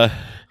were,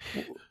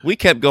 we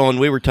kept going.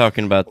 We were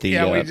talking about the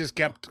we just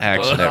kept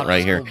accident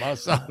right here.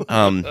 Bus.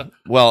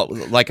 Well,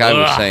 like I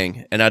was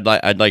saying, and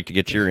I'd like to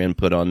get your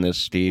input on this,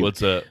 Steve. What's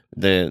that?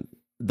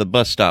 The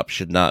bus stop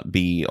should not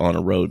be on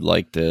a road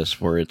like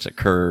this where it's a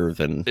curve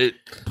and It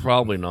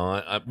probably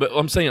not. But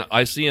I'm saying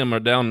I see them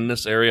down in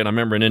this area, and I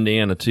remember in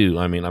Indiana too.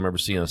 I mean, I remember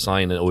seeing a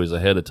sign that always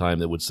ahead of time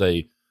that would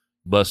say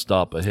 "bus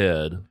stop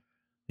ahead."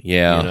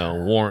 yeah.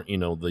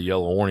 The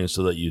yellow warning,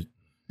 so that you.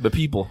 But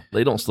people,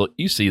 they don't slow.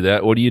 You see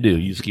that? What do? You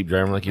just keep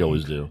driving like you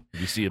always do.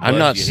 You see a bus, I'm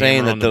not you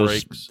saying hammer on that the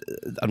those. brakes.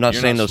 I'm not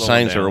You're saying not those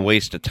slowing signs are a down.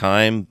 waste of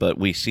time, but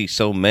we see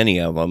so many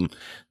of them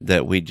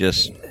that we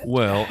just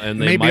Well,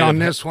 and they Maybe might on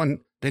have, this one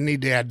they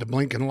need to add the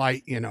blinking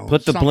light.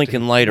 put the something.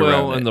 blinking light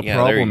around. Well, it. and the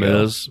Yeah, there you problem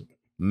go. is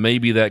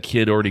maybe that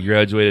kid already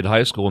graduated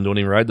high school and don't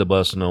even ride the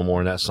bus no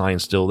more, and that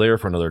sign's still there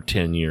for another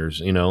 10 years.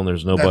 And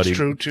there's nobody. That's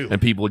true too. And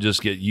people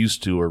just get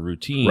used to a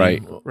routine.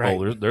 Right. Right.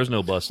 Oh, there's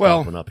no bus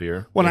Well, stopping up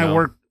here. when you I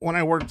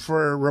know? worked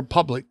for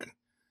Republic,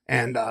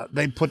 and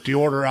they put the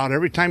order out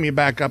every time you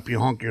back up, you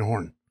honk your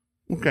horn.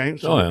 Okay,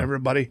 so Oh, yeah.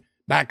 everybody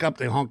back up,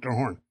 they honk their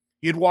horn.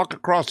 You'd walk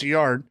across the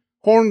yard,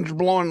 horns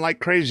blowing like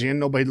crazy, and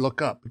nobody'd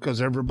look up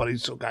because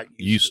everybody's so got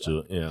used to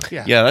it. Yeah.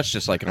 Yeah. Yeah, that's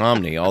just like an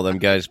Omni. All them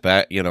guys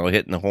back,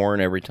 hitting the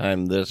horn every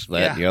time this, that,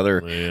 Yeah. and the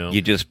other. Yeah.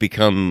 You just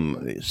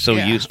become so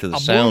Yeah, used to the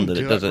a sound boom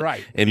that to it doesn't.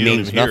 right. It You don't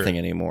means even hear nothing it.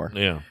 anymore.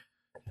 Yeah.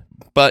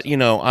 But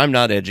I'm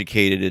not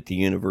educated at the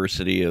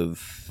University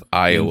of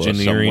Iowa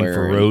Engineering somewhere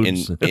for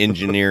roads. in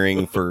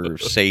engineering for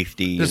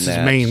safety. This is and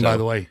that, Maine, by so-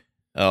 the way.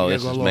 Oh, You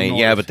this gotta is go a Maine. little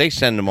Yeah, north. but they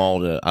send them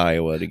all to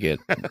Iowa to get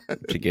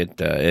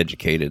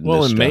educated.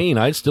 Well, this in stuff. Maine,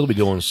 I'd still be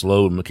going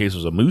slow in case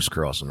there's a moose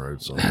crossing the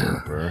road somewhere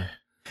up there.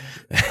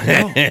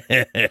 I've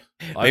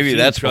Maybe seen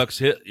that's trucks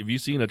hit. Have you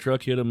seen a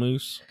truck hit a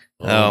moose?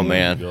 Oh, my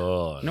man.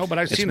 God. No, but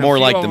I've It's seen more a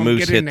few like of the them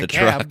moose get in hit the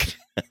cab. truck.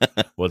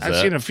 What's I've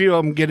that? seen a few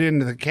of them get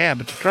into the cab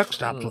at the truck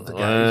stops with the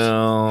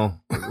guys.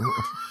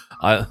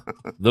 Well,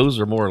 those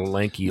are more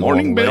lanky,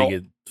 Morning, Bill.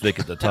 long-legged, thick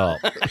at the top.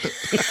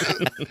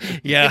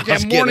 Yeah,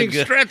 Get that morning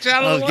stretch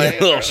out I'll of the get way.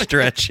 a little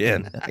stretch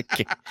in. I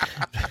can't-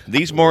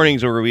 These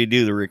mornings where we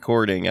do the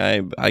recording,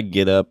 I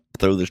get up,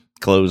 throw the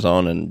clothes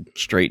on, and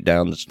straight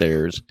down the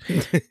stairs.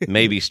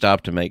 Maybe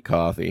stop to make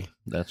coffee.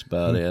 That's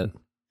about it.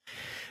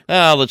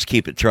 Let's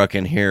keep it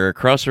trucking here.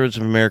 Crossroads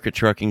of America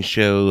Trucking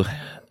Show,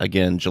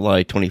 again,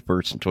 July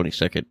 21st and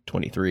 22nd,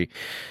 23,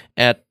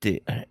 at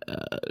the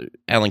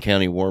Allen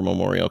County War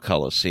Memorial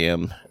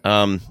Coliseum.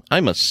 I'm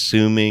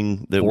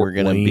assuming that we're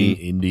going to be...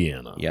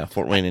 Indiana. Yeah,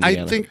 Fort Wayne,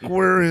 Indiana. I think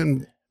we're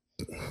in.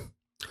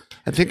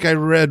 I think I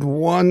read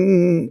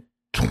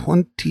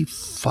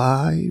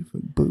 125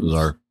 booths. Is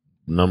our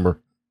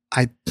number.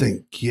 I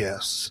think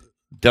yes.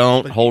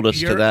 Don't But hold us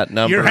to you're- that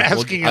number. You're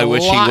asking. I a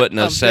wish lot he wouldn't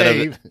have of said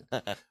Dave.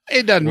 it.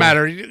 It doesn't Well,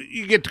 matter.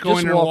 You get to go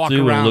Just in there and walk walk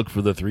through around. and look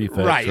for the three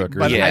fat Right, truckers.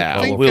 but Yeah,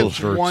 I think we'll- it's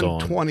shirts on.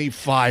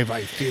 125.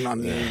 I've seen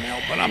on the email,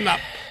 but I'm not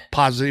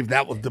positive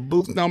that was the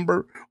booth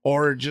number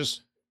or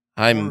just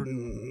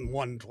I'm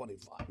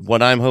 125.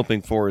 what I'm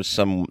hoping for is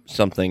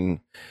something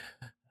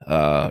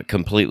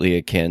completely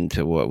akin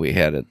to what we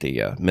had at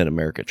the Mid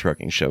America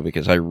Trucking Show,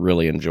 because I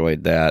really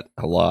enjoyed that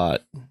a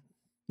lot.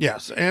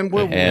 Yes, and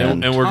we'll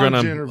And And we're tons gonna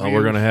of we're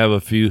interviews. gonna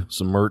have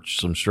some merch,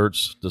 some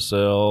shirts to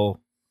sell,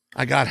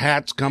 I got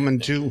hats coming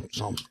too.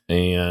 So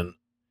and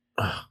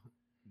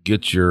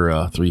get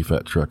your three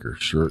fat trucker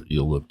shirt.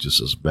 You'll look just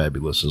as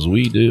fabulous as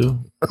we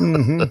do.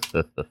 guaranteed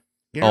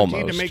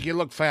Almost. to make you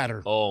look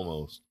fatter.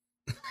 Almost.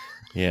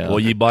 Yeah. Well,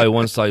 you buy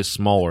one size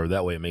smaller.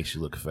 That way, it makes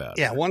you look fat.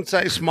 Yeah, one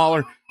size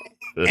smaller,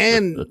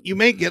 and you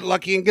may get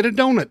lucky and get a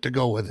donut to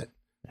go with it.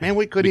 Man,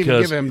 we couldn't even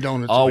Because give him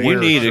donuts. I'll away. you wear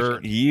a need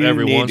shirt to you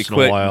every need once to in a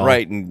quit while.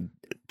 writing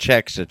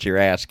checks that your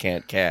ass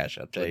can't cash.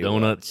 I'll tell you. what.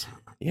 Donuts.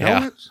 Yeah.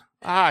 Donuts?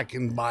 I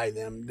can buy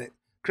them. The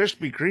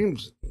Krispy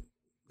Kremes.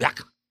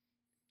 Yuck.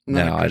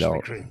 No, Not a I Krispy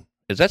don't. Kreme.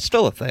 Is that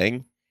still a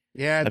thing?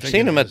 Yeah, I've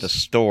seen them at the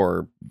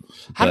store.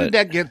 How but did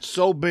that get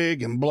so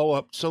big and blow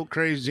up so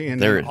crazy?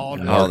 And They're then all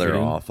they're marketing.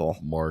 awful.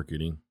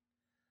 Marketing.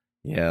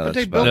 Yeah, But that's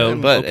they built about it.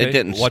 them- But okay, it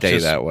didn't watch stay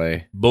this. that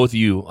way. Both of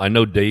you, I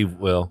know Dave.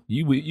 Well,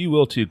 you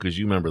will too, because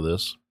you remember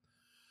this.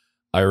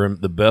 I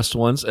remember the best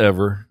ones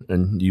ever,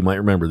 and you might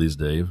remember these,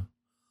 Dave.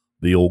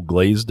 The old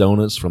glazed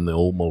donuts from the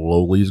old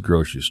Maloli's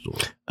grocery store.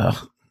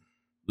 Oh.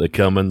 They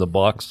come in the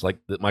box like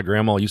that. My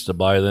grandma used to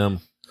buy them,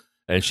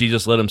 And she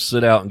just let them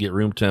sit out and get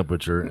room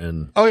temperature.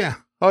 And Oh yeah.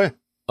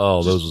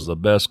 oh, those was the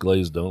best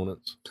glazed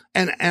donuts.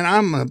 And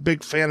I'm a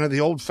big fan of the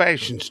old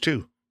fashions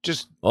too.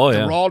 Just Oh, the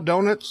yeah. raw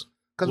donuts.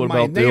 Because What my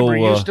about the neighbor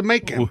old, used to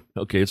make them.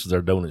 Okay, this is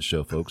our donut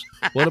show, folks.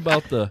 What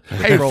about the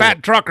Hey, crull-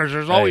 fat truckers,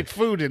 there's always Hey.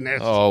 food in there.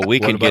 Oh, we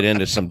What can get about-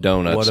 into some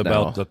donuts What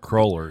about now. the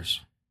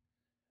crullers?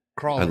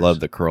 Crawlers. I love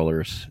the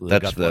crullers. They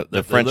That's got the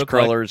they French look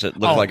like- crullers that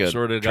look Oh, like a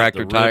Sorta got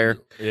tractor the tire.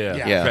 ribbed-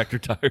 Yeah, Yeah. tractor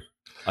tire.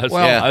 I was,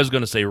 Well- I was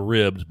going to say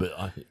ribbed, but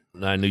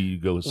I knew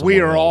you'd go with We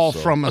someone are all else,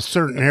 so. from a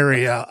certain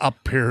area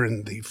up here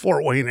in the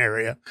Fort Wayne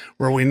area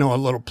where we know a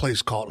little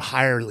place called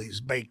Hirely's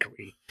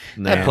Bakery.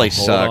 That place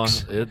hold on.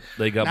 sucks.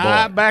 They got Nah,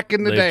 bought. back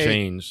in the They've day.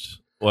 changed.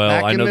 Well,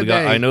 Back I in know the the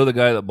guy. day. I know the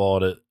guy that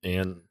bought it,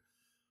 and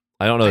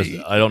I don't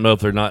know. I don't know if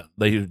they're not.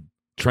 They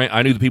train.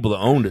 I knew the people that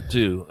owned it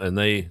too, and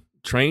they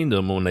trained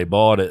them when they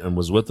bought it and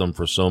was with them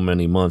for so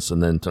many months,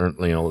 and then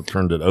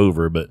turned it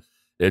over. But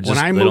it just When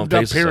I they don't moved up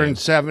taste the here same. in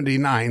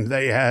 '79,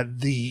 they had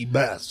the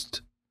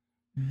best.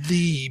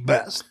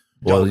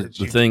 Well, donuts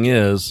the you- thing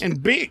is,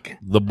 and big.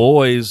 the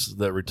boys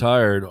that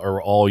retired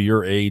are all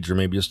your age or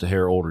maybe just a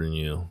hair older than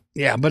you.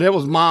 Yeah, but it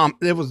was mom.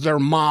 It was their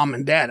mom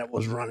and dad that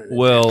was running it.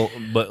 Well,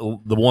 but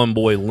the one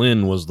boy,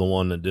 Lynn, was the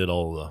one that did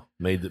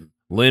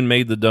Lynn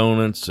made the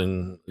donuts,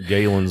 and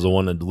Galen's the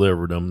one that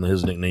delivered them.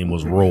 His nickname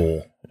was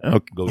Roll.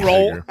 Okay. Go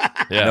Roll. figure.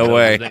 Yeah, No that was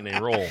way. his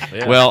nickname, Roll.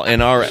 Yeah. Well,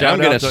 in our, shout I'm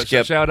gonna out to,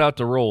 skip. Shout out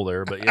to Roll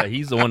there, but yeah,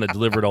 he's the one that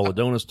delivered all the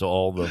donuts to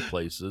all the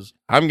places.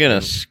 I'm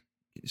gonna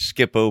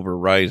skip over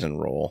Rise and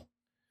Roll.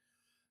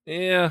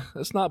 Yeah,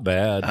 it's not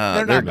bad.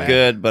 They're They're not bad.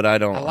 good, but I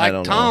don't. I like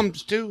don't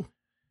Tom's too.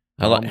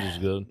 know. I like. Tom's was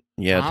good.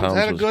 Yeah, Tom's Tom's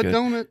had a was good good.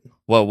 donut.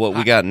 Well, what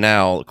we got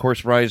now, of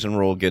course, Rise and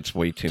Roll gets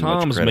way too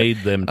much Tom's credit.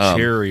 made them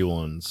cherry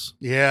ones,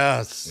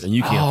 Yes. and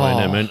you can't find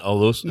them in. Oh,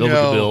 those still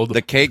No. look Bill.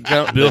 The cake,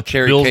 Bill, the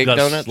cherry Bill's cake got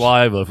donuts.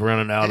 saliva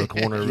running out of the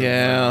corner. Of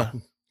Yeah.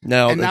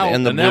 No, And now-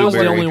 and the and that was the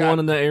blueberry. only one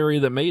in the area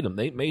that made them.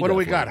 They made. What do that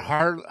we for got?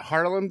 them.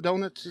 Harlem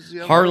Donuts is the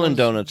other Harlan one?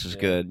 Donuts is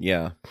good,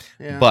 yeah.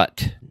 Yeah.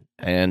 But,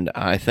 and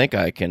I think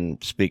I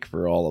can speak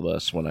for all of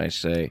us when I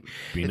say,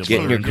 Peanut get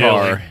in butter your and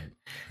car, jelly.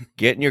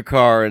 get in your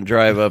car and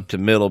drive up to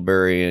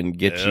Middlebury and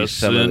get you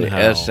some of the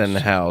Essen Essen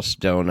House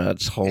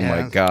donuts. Oh my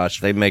Yes. gosh,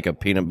 they make a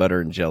peanut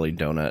butter and jelly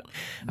donut.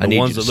 I The need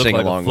ones you that to look sing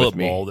like along a with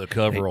me. football that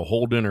cover a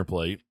whole dinner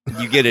plate.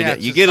 You get it. Yeah,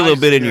 it's You the get a little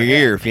size bit of in your your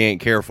ear head. if you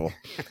ain't careful.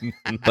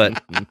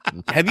 But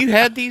have you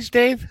had these,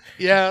 Dave?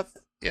 Yeah.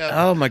 Yeah.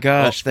 Oh my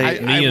gosh, I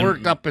me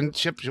worked up in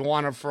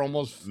Chippewa for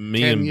almost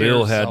Me 10 and Bill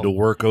years, had so- to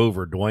work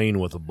over Dwayne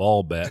with a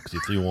ball bat because he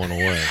threw one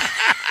away.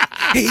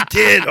 he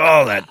did.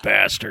 Oh, that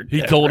bastard.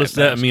 He told us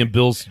that, and me and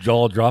Bill's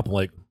jaw dropped.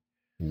 Like,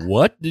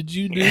 what did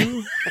you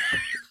do?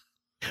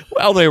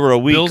 Well, they were a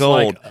week Bill's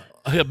old.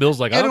 Bill's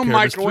like, I Get don't a care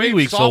if it's 3 microwave,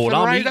 weeks old. soften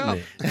I'm right eating up.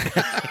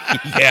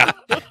 it. Yeah.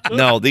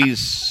 No,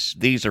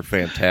 these are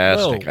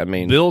fantastic. Well, I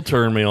mean, Bill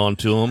turned me on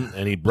to him,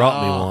 and he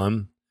brought me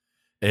one.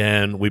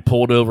 And we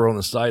pulled over on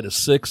the side of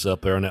 6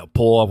 up there on that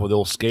pull off where the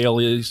old scale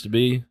used to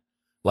be,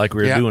 like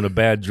we were Yep. doing a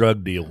bad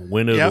drug deal.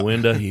 Window Yep. to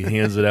window, he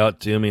hands it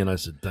out to me, and I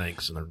said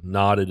thanks, and I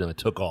nodded, and I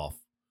took off.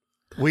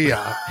 We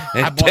I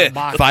bought a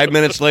box. 5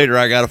 minutes later,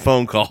 I got a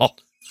phone call.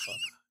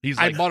 He's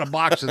I like, bought a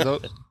box of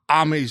the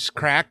Amish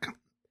crack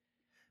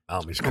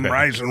Amish from crap.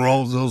 Rise and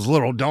Rolls, those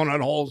little donut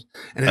holes,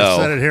 and I Oh.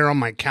 set it here on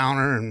my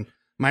counter. And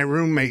my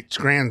roommate's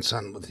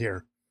grandson was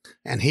here,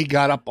 and he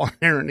got up on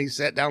there and he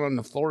sat down on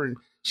the floor, and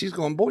she's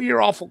going, "Boy,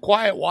 you're awful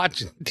quiet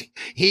watching."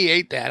 He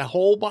ate that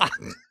whole box.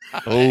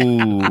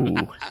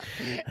 Oh,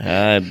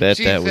 I bet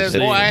She that was says,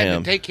 hitting "Boy, I had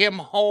him. to take him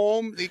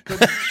home. He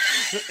couldn't."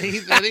 He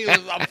said he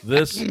was up.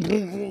 This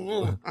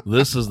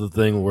is the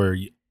thing where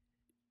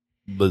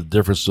the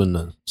difference in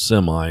the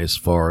semi as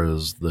far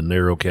as the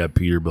narrow cab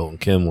Peterbilt and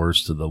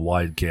Kenworths to the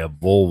wide cab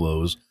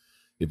Volvos.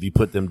 If you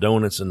put them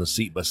donuts in the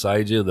seat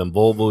beside you, them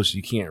Volvos,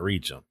 you can't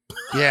reach them.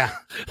 Yeah,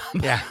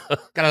 yeah,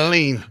 gotta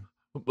lean.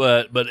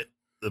 But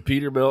the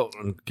Peterbilt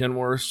and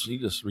Kenworths, you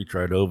just reach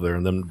right over there,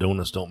 and them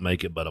donuts don't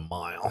make it but a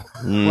mile.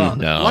 Well,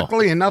 No.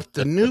 luckily enough,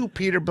 the new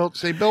Peterbilts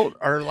they built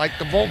are like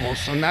the Volvo,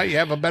 so now you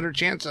have a better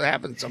chance of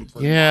having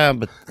something. Yeah,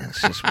 but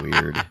that's just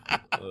weird.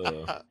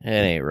 It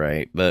ain't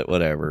right, but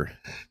whatever.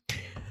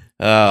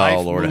 Oh,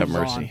 Life Lord have moves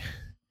mercy. on.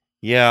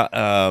 Yeah,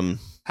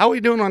 How we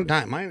doing on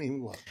time? I didn't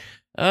even look.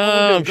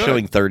 I'm good.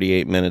 showing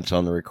 38 minutes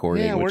on the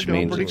recording, Yeah, we're which doing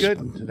means pretty it's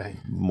good today.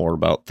 more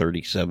about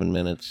 37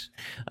 minutes.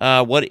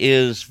 What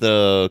is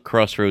the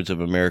Crossroads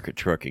of America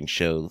Trucking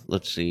Show?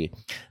 Let's see.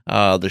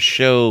 The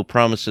show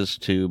promises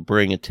to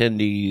bring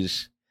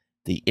attendees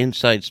the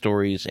inside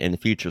stories and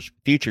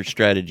future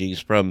strategies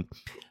from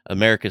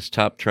America's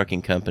top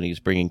trucking companies,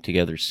 bringing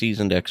together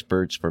seasoned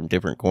experts from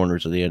different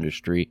corners of the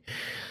industry.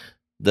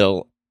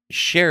 They'll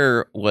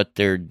share what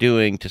they're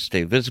doing to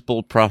stay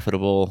visible,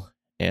 profitable,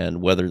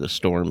 and weather the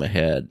storm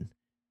ahead,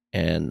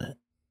 and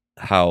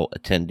how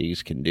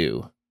attendees can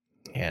do.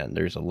 And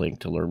there's a link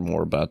to learn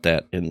more about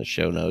that in the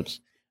show notes.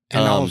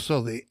 And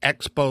also the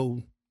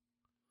Expo.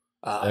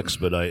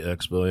 Expedite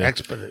Expo, yeah.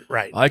 Expedite,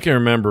 right. I can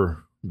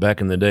remember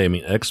back in the day, I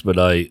mean,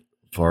 Expedite,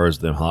 as far as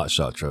them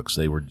hotshot trucks,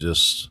 there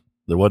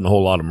wasn't a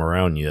whole lot of them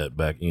around yet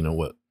back,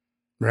 what,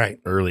 Right.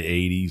 early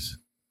 80s.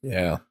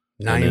 Yeah.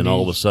 And then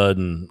all of a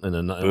sudden, right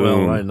in the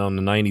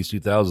 90s,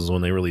 2000s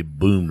when they really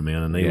boomed,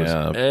 man, and they was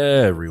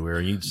everywhere.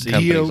 And you'd see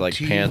companies like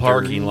Panther,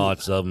 parking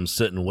lots of them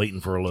sitting, waiting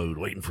for a load.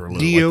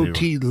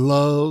 DOT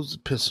loves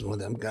pissing with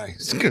them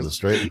guys.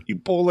 You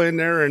pull in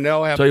there and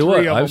they'll have. Tell you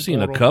what, I've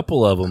seen a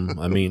couple of them.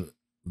 I mean,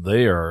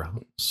 they are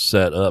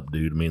set up,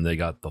 dude. I mean, they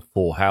got the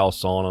full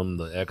house on them,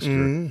 the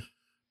extra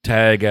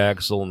tag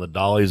axle and the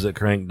dollies that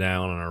crank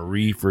down and a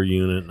reefer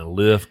unit and a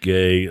lift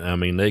gate. I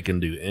mean, they can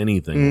do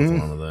anything with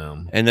one of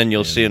them. And then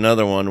you'll see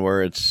another one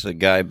where it's a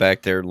guy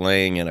back there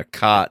laying in a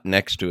cot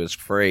next to his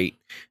freight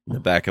in the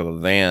back of a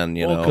van,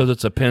 you know. Because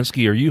it's a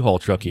Penske or U-Haul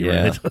truck he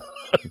rented.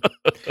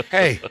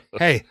 Hey,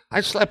 I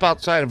slept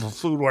outside of a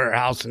food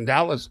warehouse in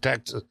Dallas,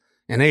 Texas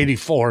in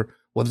 84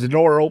 with the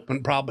door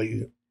open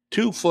probably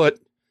 2 foot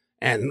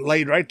and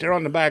laid right there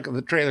on the back of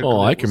the trailer.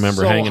 Oh, I can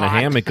remember hanging a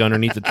hammock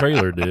underneath the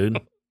trailer,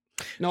 dude.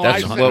 No,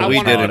 that's what we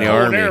did in the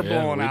Army.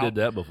 Yeah, we did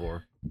that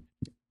before.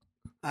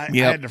 I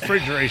had the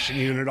refrigeration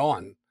unit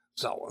on.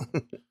 So,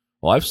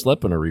 well, I've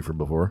slept in a reefer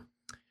before.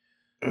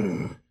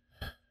 Can't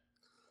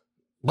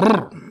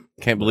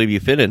believe you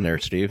fit in there,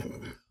 Steve.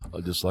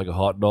 Just like a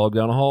hot dog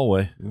down a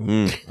hallway.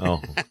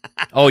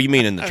 Oh, you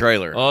mean in the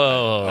trailer?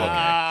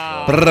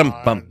 Oh, okay.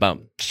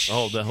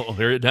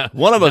 Here it now.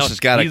 One of us has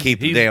got to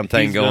keep the damn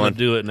thing going. He's going to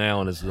do it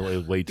now, and it's way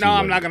too late. No,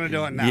 I'm not going to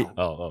do it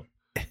now.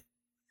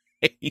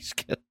 He's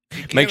gonna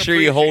make sure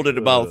you hold it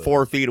about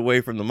 4 feet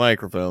away from the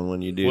microphone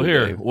when you do. Well,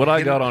 here, Dave. what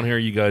I got on here,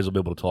 you guys will be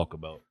able to talk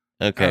about.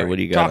 Okay, right, what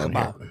do you got on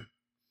about? Here?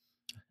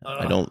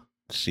 I don't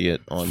see it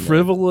on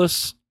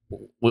frivolous.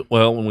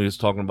 Well, when we was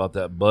talking about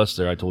that bus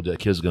there, I told you that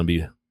kid's going to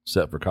be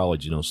set for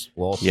college, you know,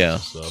 lawsuits and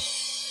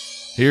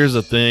stuff. Here's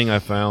a thing I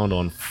found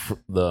on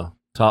the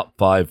top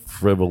 5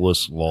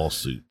 frivolous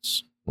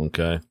lawsuits.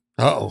 Okay.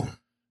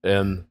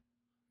 And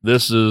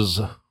this is,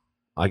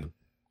 I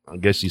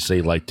guess you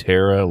say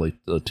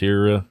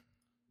Litera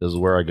is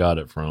where I got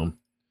it from.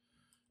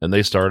 And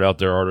they start out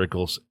their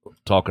articles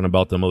talking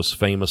about the most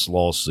famous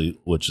lawsuit,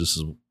 which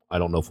is, I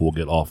don't know if we'll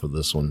get off of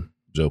this one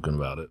joking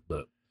about it,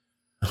 but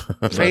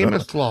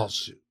famous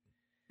lawsuit.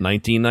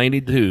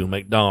 1992,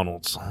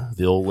 McDonald's.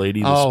 The old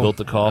lady that spilt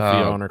the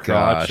coffee on her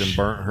crotch and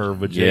burnt her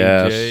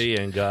vajayjay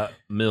and got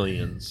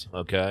millions.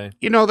 Okay.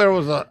 You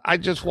know, I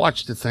just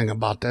watched a thing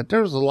about that.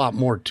 There was a lot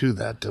more to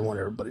that than what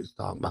everybody's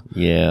talking about.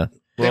 Yeah.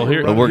 Well,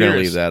 but we're going to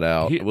leave that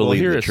out. We'll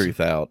leave the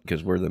truth out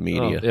because we're the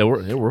media.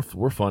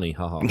 We're funny.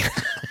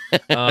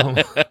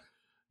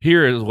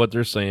 Here is what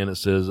they're saying. It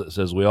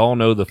says we all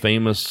know the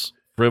famous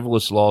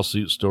frivolous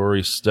lawsuit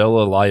story.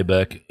 Stella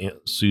Liebeck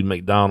sued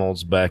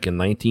McDonald's back in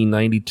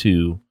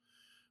 1992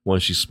 when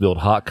she spilled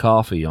hot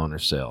coffee on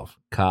herself.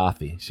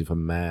 Coffee. She's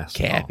from Mass.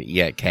 Coffee.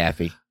 Yeah,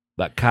 coffee.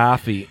 That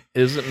coffee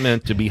isn't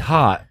meant to be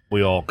hot,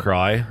 we all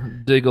cry.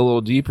 Dig a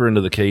little deeper into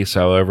the case,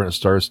 however, and it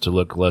starts to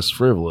look less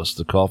frivolous.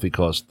 The coffee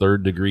caused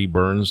third-degree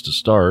burns to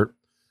start.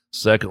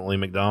 Secondly,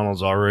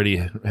 McDonald's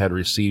already had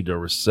received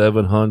over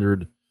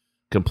 700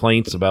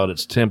 complaints about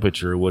its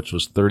temperature, which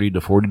was 30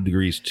 to 40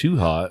 degrees too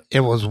hot. It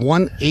was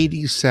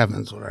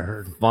 187 is what I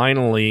heard.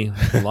 Finally,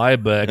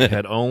 Liebeck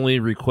had only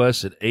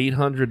requested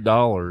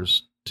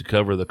 $800 to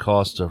cover the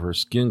cost of her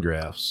skin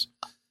grafts.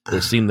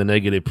 It seemed the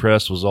negative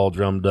press was all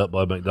drummed up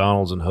by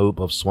McDonald's in hope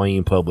of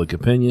swaying public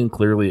opinion.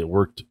 Clearly, it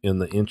worked in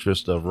the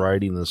interest of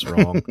righting this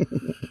wrong.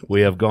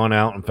 We have gone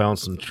out and found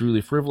some truly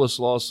frivolous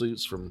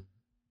lawsuits from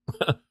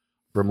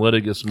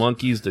litigious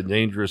monkeys to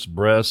dangerous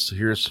breasts.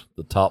 Here's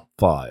the top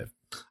 5.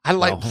 I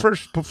like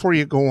first before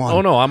you go on.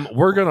 Oh no,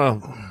 we're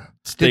gonna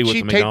stay with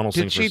the McDonald's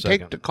thing for a second. Did she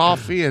take the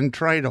coffee and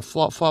try to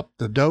fluff up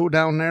the dough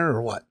down there,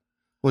 or what?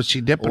 Was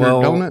she dipping her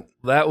donut?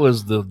 That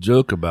was the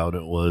joke about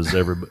it. Was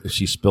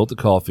she spilt the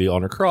coffee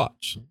on her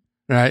crotch?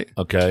 Right.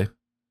 Okay.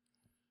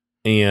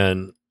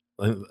 And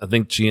I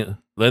think then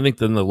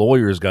the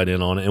lawyers got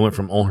in on it. It went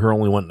from her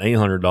only wanting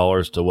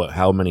 $800 to what?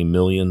 How many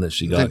million that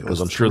she got? Because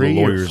I'm sure the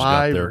lawyers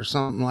got there or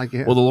something like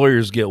that. Well, the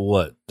lawyers get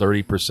what?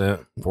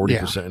 30%,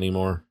 40%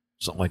 anymore,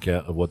 something like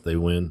that of what they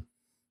win.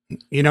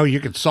 You know, you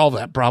could solve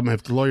that problem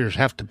if the lawyers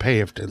have to pay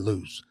if they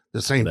lose.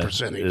 The same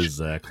percentage.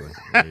 Exactly.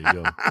 There you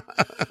go.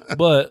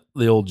 But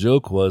the old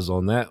joke was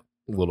on that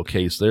little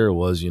case there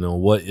was,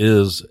 what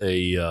is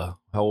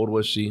how old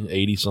was she?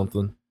 80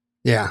 something?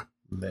 Yeah.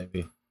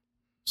 Maybe.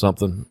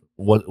 Something.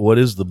 What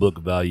is the book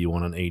value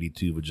on an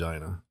 82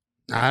 vagina?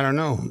 I don't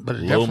know, but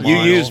you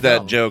used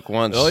that joke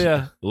once. Oh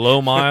yeah.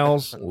 Low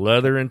miles,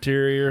 leather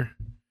interior.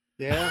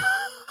 Yeah.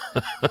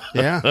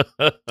 Yeah.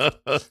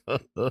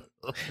 The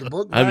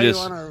book value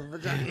on a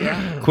vagina.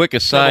 Yeah. Quick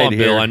aside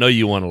here. Bill, I know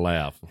you want to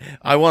laugh.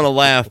 I want to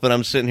laugh, but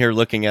I'm sitting here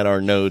looking at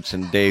our notes,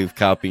 and Dave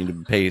copied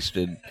and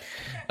pasted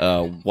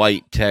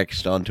white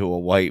text onto a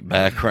white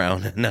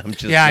background, and I'm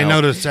just I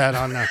noticed that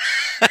on there.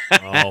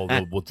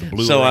 With the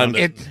blue. So around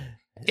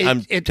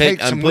I'm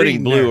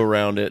putting blue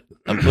around it.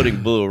 I'm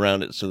putting blue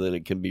around it so that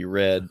it can be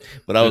read.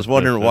 But I was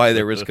wondering why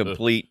there was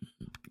complete.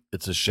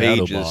 It's a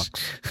shadow pages.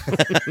 box.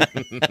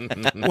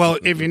 Well,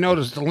 if you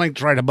notice the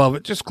link's right above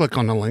it, just click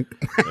on the link.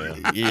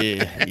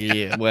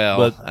 Yeah. Well,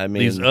 but I mean,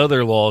 these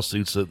other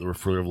lawsuits that were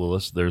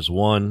frivolous, there's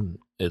one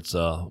It's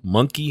a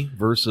monkey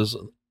versus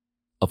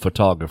a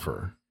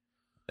photographer.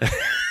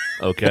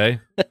 Okay?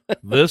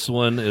 This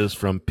one is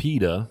from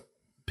PETA,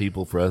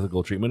 People for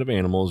Ethical Treatment of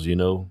Animals. You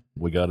know,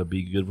 we got to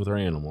be good with our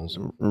animals.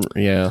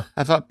 Yeah.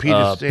 I thought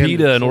PETA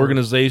PETA, an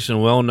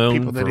organization well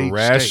known for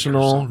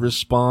rational steak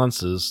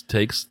responses,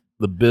 takes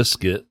the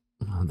biscuit.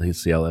 They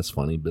see how that's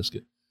funny,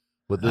 biscuit.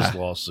 With this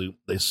lawsuit,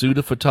 they sued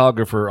a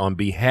photographer on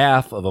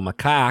behalf of a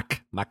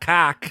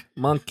macaque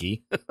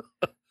monkey.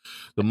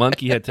 The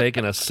monkey had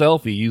taken a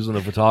selfie using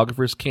a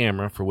photographer's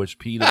camera, for which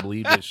PETA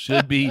believed it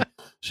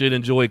should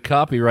enjoy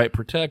copyright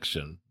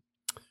protection.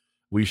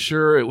 We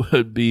sure it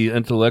would be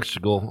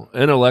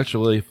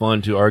intellectually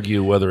fun to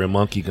argue whether a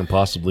monkey can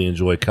possibly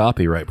enjoy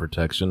copyright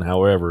protection.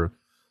 However,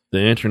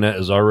 the internet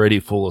is already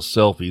full of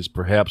selfies.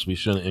 Perhaps we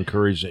shouldn't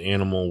encourage the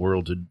animal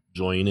world to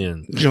join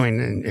in.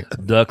 Yeah.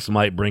 Ducks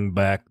might bring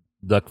back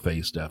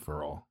duck-faced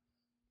after all.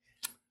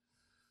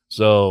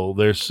 So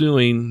they're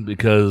suing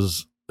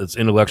because it's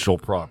intellectual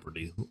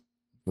property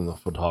from the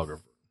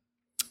photographer.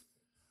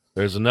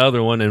 There's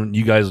another one, and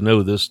you guys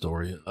know this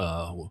story,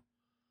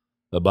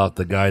 about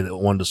the guy that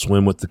wanted to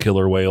swim with the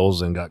killer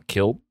whales and got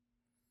killed.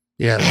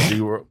 Yeah.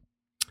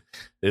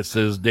 It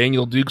says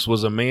Daniel Dukes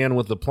was a man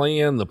with a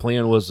plan. The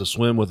plan was to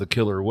swim with a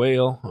killer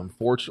whale.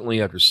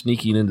 Unfortunately, after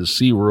sneaking into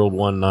SeaWorld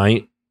one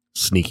night,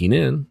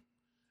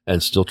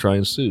 and still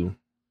trying to sue.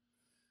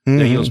 Mm-hmm.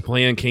 Daniel's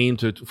plan came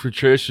to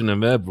fruition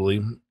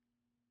inevitably.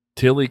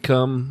 Till he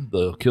come,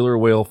 the killer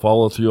whale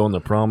followed through on the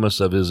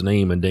promise of his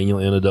name, and Daniel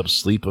ended up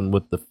sleeping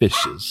with the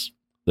fishes.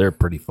 They're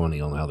pretty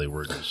funny on how they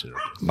word this shit.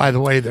 By the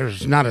way,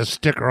 there's not a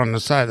sticker on the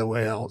side of the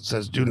whale that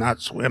says "Do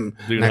not swim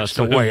next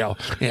to whale."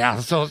 Yeah,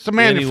 so it's the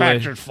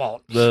manufacturer's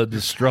fault. The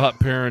distraught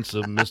parents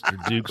of Mr.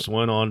 Dukes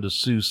went on to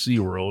sue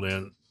SeaWorld,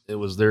 and it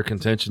was their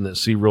contention that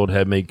SeaWorld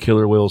had made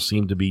killer whales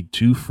seem to be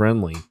too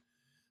friendly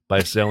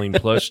by selling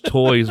plush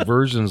toys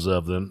versions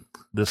of them.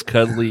 This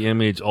cuddly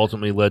image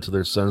ultimately led to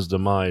their son's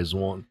demise.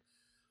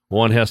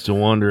 One has to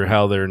wonder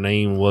how their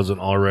name wasn't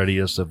already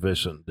a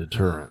sufficient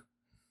deterrent.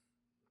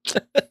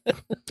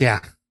 Yeah.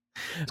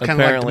 It's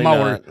kind of like the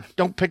mower. Not.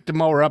 Don't pick the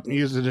mower up and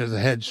use it as a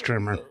hedge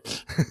trimmer.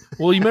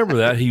 Well, you remember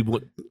that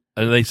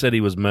and they said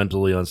he was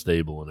mentally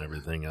unstable and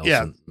everything else.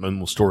 Yeah.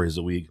 And stories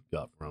that we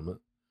got from it.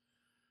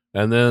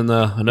 And then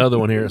another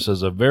one here, it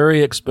says a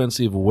very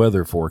expensive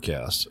weather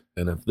forecast.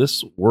 And if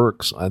this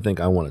works, I think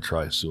I want to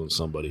try suing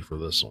somebody for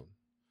this one.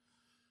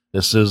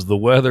 It says the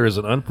weather is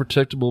an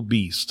unpredictable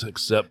beast,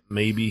 except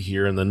maybe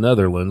here in the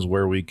Netherlands,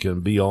 where we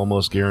can be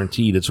almost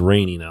guaranteed it's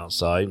raining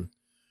outside.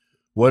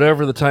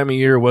 Whatever the time of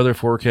year, weather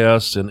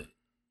forecasts in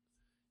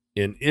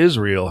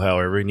Israel,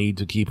 however, need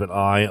to keep an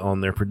eye on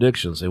their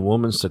predictions. A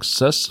woman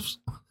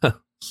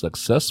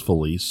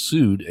successfully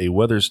sued a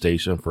weather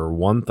station for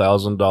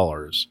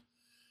 $1,000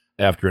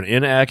 after an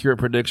inaccurate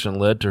prediction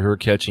led to her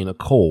catching a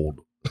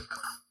cold.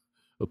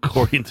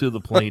 According to the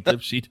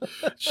plaintiff, she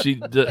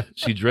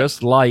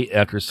dressed light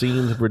after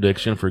seeing the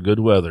prediction for good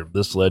weather.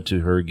 This led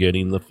to her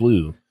getting the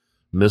flu,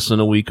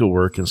 missing a week of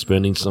work, and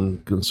spending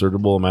some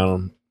considerable amount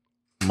of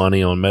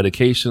money on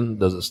medication.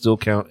 Does it still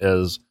count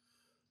as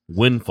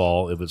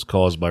windfall if it's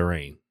caused by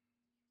rain?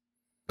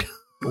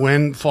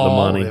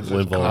 Windfall.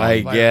 Windfall.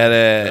 I get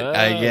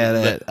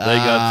it. They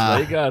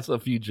got a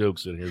few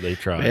jokes in here. They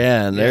tried.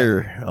 Yeah, and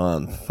they're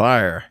on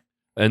fire.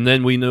 And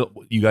then we know,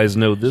 you guys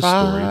know this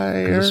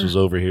story. This was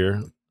over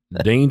here.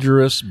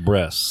 Dangerous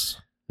breasts.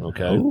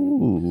 Okay.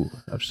 Ooh,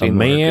 I've seen a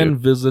man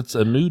visits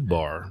a nude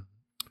bar.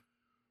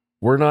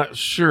 We're not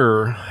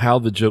sure how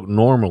the joke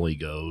normally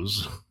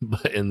goes,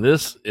 but in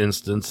this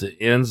instance, it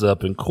ends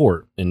up in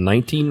court. In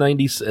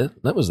 1996,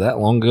 that was that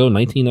long ago,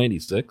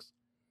 1996.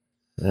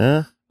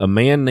 Yeah. A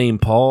man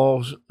named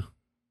Paul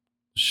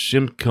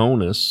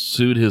Shimkonis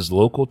sued his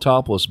local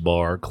topless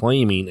bar,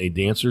 claiming a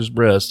dancer's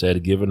breast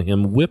had given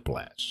him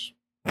whiplash.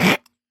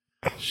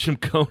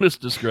 Shimkonis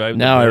described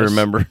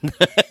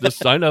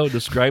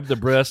described the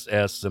breast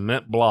as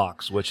cement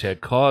blocks, which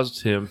had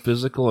caused him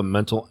physical and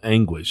mental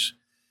anguish.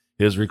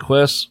 His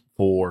request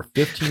for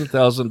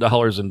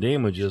 $15,000 in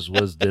damages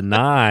was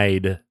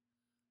denied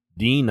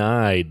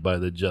by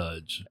the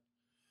judge.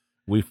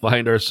 We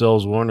find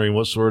ourselves wondering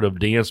what sort of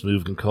dance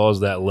move can cause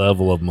that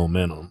level of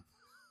momentum.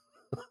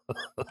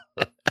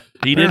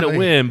 He didn't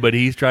win, but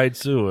he tried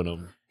suing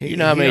him. You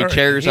know how many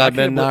chairs I've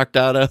been knocked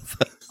out of?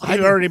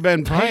 I've already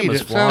been paid. Time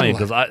is flying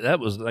because that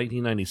was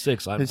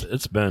 1996.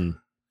 It's been.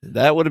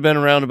 That would have been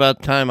around about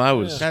the time I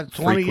was. That's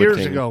 20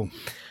 years ago.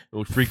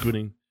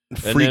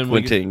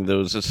 Frequenting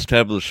those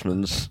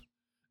establishments.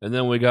 And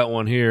then we got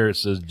one here. It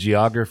says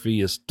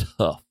geography is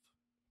tough.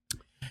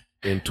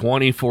 In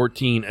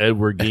 2014,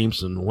 Edward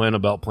Gameson went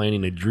about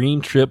planning a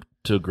dream trip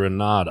to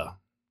Grenada.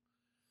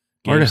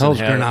 Where the hell's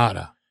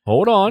Grenada?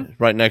 Hold on.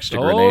 Right next to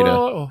Grenada.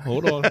 Oh,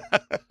 hold on.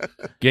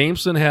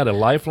 Gameson had a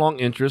lifelong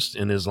interest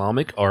in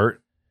Islamic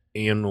art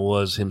and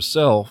was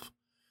himself.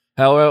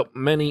 How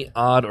many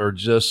odd or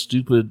just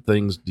stupid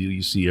things do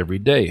you see every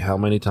day? How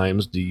many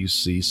times do you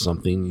see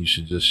something you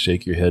should just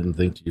shake your head and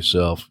think to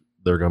yourself,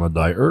 they're going to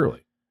die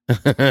early?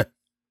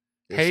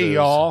 Hey, says,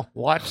 y'all,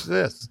 watch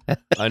this.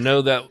 I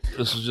know that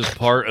this is just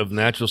part of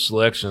natural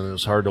selection, and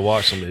it's hard to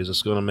watch some days.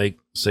 It's going to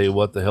say,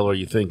 what the hell are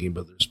you thinking?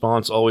 But the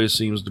response always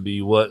seems to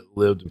be what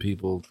lived in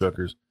people,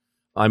 truckers.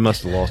 I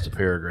must have lost a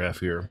paragraph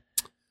here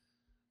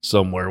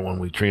somewhere when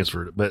we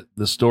transferred it. But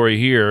the story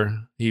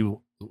here, he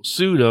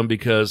sued him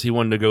because he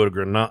wanted to go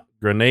to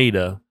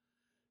Grenada,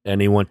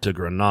 and he went to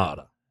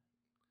Granada.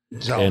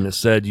 So, And it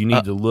said you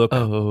need to look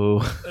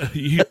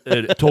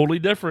totally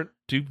different.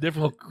 Two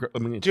different two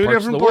parts different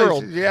of the places.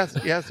 world.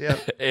 Yes.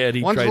 And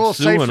he One's a tried little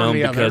suing safer than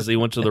him the because other. he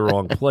went to the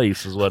wrong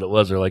place, is what it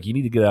was. They're like, you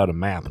need to get out a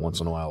map once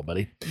in a while,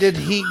 buddy. Did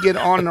he get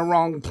on the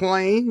wrong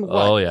plane? What,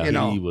 Oh, yeah. You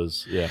know, He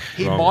was,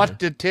 he wrong bought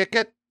there. the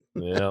ticket.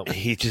 Yeah.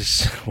 He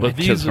just. But went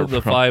to these are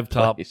the wrong 5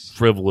 top place.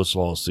 frivolous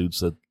lawsuits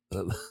that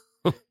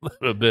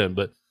have been.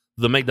 But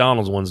the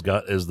McDonald's one's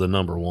is the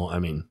number one. I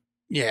mean,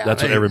 Yeah.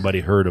 that's what everybody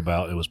heard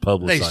about. It was They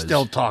publicized.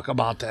 still talk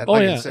about that. Oh,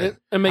 Like I yeah. said,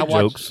 And make I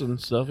watched- jokes and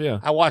stuff, yeah.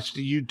 I watched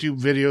a YouTube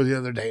video the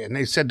other day, and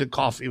they said the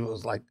coffee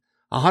was like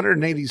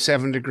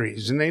 187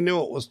 degrees, and they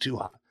knew it was too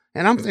hot.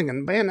 And I'm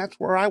thinking, man, that's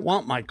where I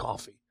want my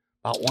coffee,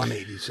 about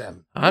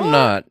 187. I'm What?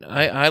 not.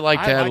 I like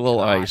to I add like a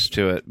little it hot. ice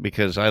to it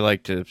because I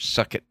like to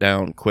suck it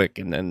down quick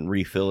and then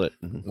refill it.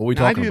 What are we I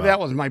talking do about? that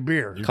with my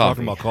beer. You're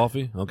Coffee. talking about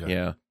coffee? Okay.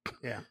 Yeah.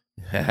 Yeah.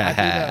 I do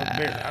that with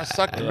beer. I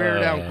suck the beer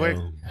down quick.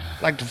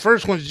 Like the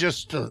first one's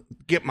just to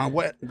get my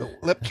the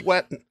lips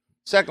wet.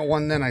 Second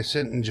one, then I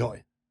sit and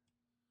enjoy.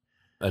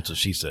 That's what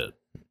she said.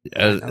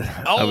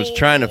 I was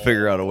trying to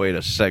figure out a way to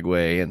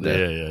segue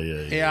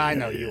into. Yeah, I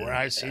know you were.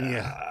 I seen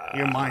you.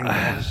 Your mind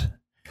goes.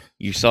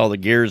 You saw the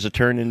gears a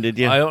turning, did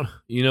you? I don't.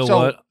 You know So-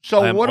 what?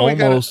 so I'm what do we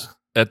gotta- almost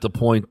at the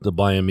point of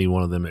buying me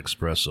one of them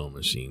espresso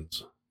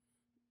machines.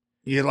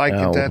 You like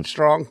Oh. it that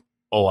strong?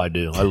 Oh, I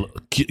do.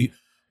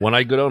 When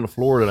I go down to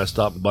Florida and I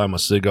stop and buy my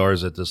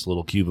cigars at this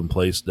little Cuban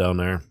place down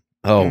there,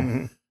 Oh,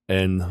 Mhm.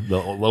 and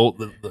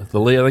the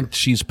lady, I think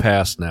she's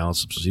passed now.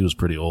 She was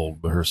pretty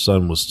old, but her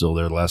son was still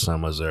there last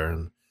time I was there.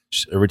 And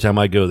every time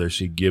I go there,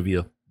 she'd give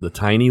you the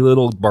tiny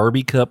little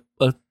Barbie cup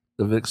of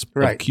Cuban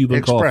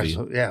coffee.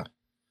 Espresso, yeah.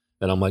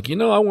 And I'm like, I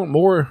want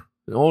more.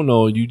 Oh,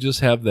 no, you just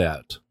have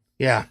that.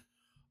 Yeah.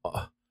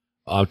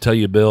 I'll tell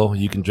you, Bill,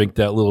 you can drink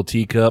that little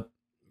teacup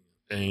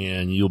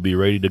and you'll be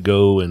ready to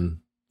go in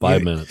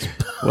 5 minutes.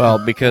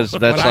 well, because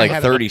that's What I like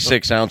had-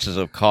 36 ounces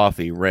of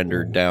coffee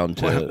rendered down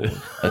to a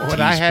What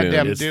I had teaspoon.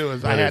 them It's- do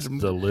is but I had it's them,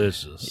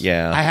 delicious.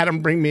 Yeah. I had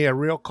them bring me a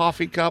real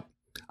coffee cup.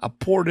 I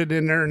poured it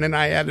in there, and then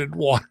I added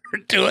water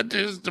to it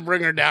just to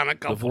bring her down a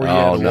couple. Before you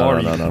Oh, add no,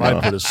 water, no, you no, can probably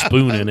no. put a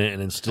spoon in it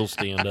and then still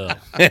stand up.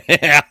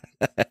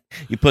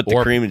 You put the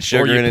cream and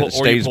sugar in it, it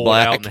stays or you pull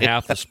black. it out and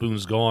half the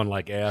spoon's gone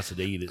like acid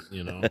ate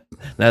it,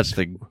 That's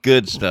the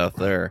good stuff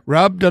there.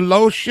 Rub the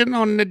lotion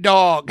on the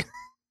dog.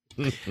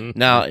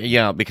 Now,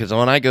 yeah, because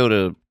when I go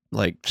to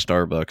like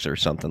Starbucks or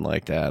something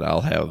like that, I'll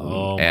have them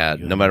Oh, my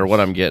add, no matter what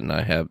goodness. I'm getting,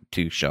 I have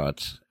 2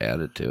 shots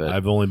added to it.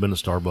 I've only been to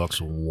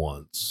Starbucks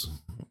once.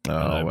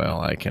 Oh,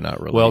 well, I cannot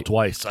relate. Well,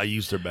 twice. I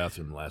used their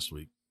bathroom last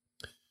week.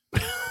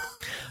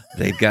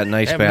 They've got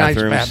nice They have nice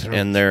bathrooms,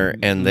 bathrooms.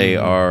 and they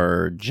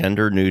are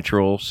gender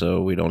neutral,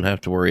 so we don't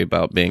have to worry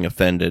about being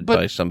offended But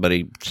by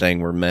somebody saying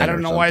we're men. I don't or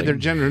know why something. they're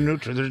gender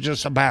neutral. They're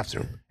just a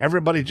bathroom.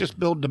 Everybody just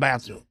build the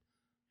bathroom.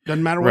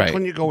 Doesn't matter which Right.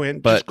 one you go in.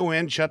 But- just go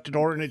in, shut the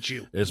door, and it's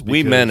you. It's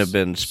We men because have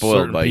been spoiled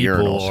certain by people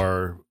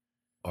urinals.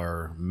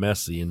 are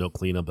messy and don't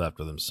clean up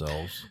after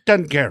themselves.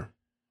 Doesn't care.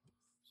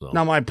 So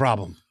Not my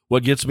problem.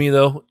 what gets me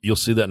though, you'll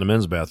see that in the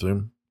men's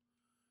bathroom.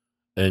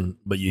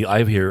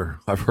 I've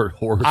heard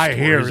horror I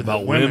hear stories about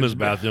the women's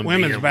bathroom.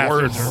 Women's being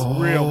bathrooms worse.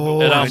 are real Oh,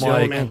 good. And I'm I know,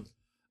 like, man.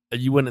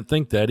 You wouldn't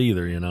think that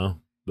either,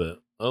 But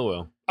oh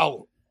well.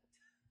 Oh,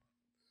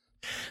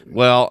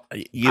 Well,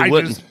 you I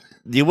wouldn't. just-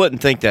 You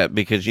wouldn't think that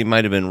because you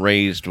might have been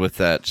raised with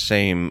that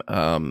same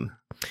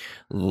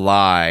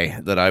lie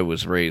that I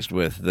was raised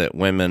with, that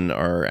women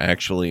are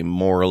actually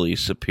morally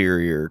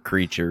superior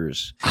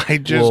creatures. I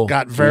just Well,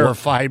 got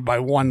verified by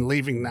one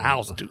leaving the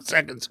house 2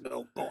 seconds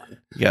ago. Going,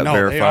 You got no,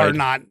 verified. they are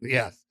not.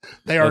 Yes,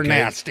 they are Okay.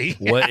 nasty.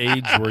 What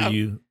age were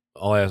you?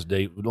 I'll ask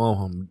Dave.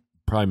 Well,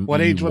 probably What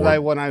you age was more, I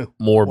when I?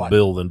 More what?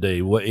 Bill than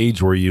Dave. What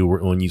age were you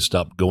when you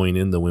stopped going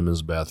in the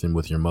women's bathroom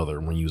with your mother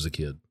when you was a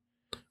kid?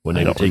 When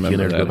they I would don't take you in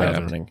there remember to the that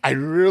bathroom. happening. I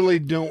really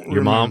don't.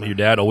 Your mom, remember. your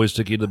dad always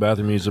took you to the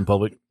bathroom when you was in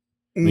public?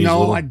 Means No,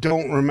 little? I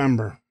don't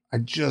remember. I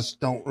just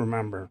don't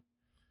remember.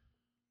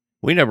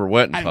 We never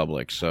went in I-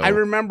 public, so I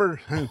remember.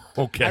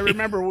 Okay. I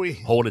remember we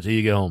Hold it till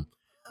you get home.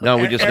 no,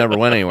 we just never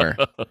went anywhere.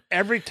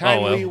 every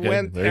time well, we okay.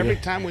 went. There you Every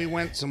go. time we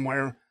went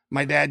somewhere,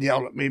 my dad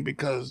yelled at me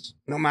because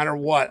no matter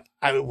what,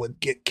 I would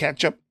get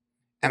ketchup,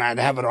 and I'd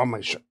have it on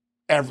my shirt.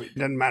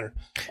 Doesn't matter.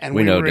 And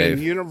We we know, were in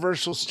Dave.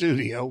 Universal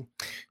Studio,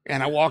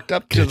 and I walked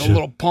up to the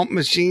little pump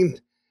machine,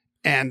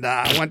 and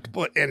I went to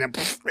put in it,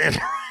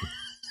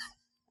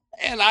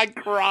 and I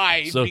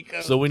cried.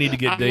 because So we need to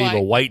get I'm Dave a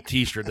like- white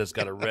T-shirt that's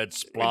got a red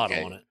spot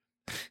Okay. on it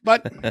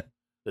But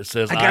that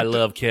says I got "I the-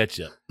 love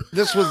ketchup."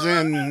 this was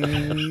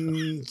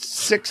in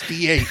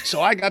 '68,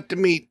 so I got to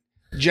meet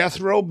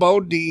Jethro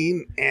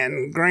Bodine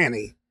and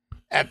Granny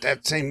at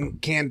that same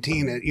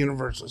canteen at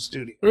Universal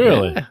Studios.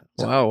 Really?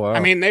 Wow. I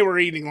mean, they were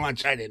eating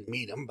lunch. I didn't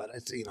meet them, but I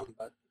seen them.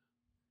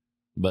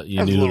 But you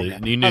I was a knew little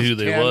guy. you I knew was who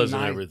they 10, was 9.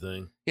 and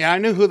everything. Yeah, I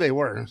knew who they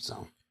were.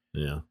 So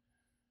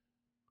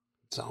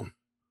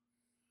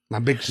my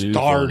big Too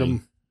stardom.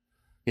 funny.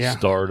 Yeah.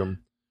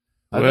 Stardom.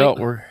 Well,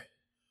 we're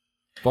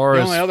As far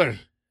The as only other.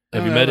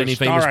 have you met any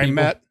famous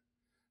people?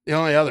 The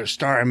only other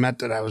star I met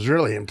that I was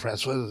really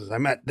impressed with is I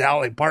met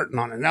Dolly Parton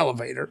on an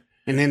elevator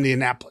in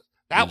Indianapolis.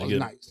 That Did was you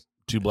get- nice.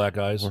 Two black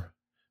eyes. we're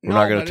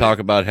not going but to talk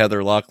about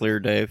Heather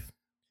Locklear, Dave.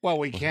 Well,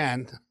 we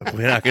can.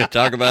 We're not going to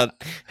talk about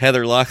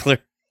Heather Locklear.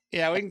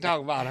 Yeah, we can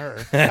talk about her.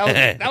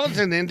 That was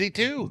in Indy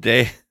too.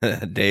 Dave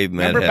met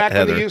Remember back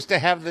Heather. when they used to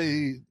have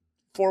the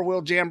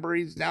 4-wheel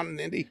jamborees down in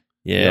Indy?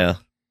 Yeah.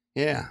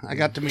 Yeah, I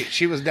got to meet.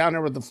 She was down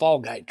there with the Fall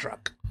Guy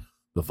truck.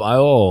 I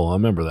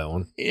remember that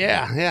one.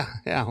 Yeah.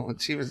 When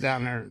she was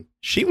down there.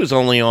 She was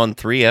only on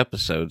 3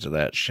 episodes of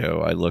that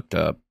show. I looked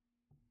up.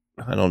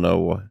 I don't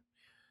know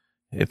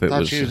if it Thought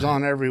was. she was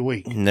on every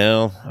week.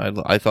 No,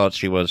 I thought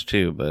she was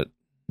too, but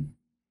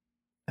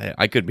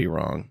I could be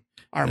wrong.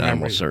 Our And I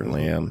memories most are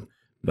certainly wrong. am.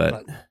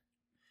 But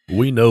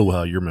We know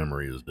how your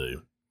memory is,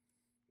 Dave.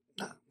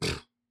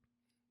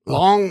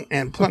 Long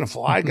and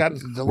plentiful. I got to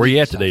delete Where you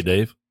at stuff. today,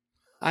 Dave?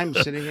 I'm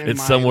sitting in It's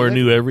my somewhere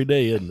living- new every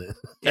day, isn't it?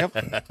 Yep.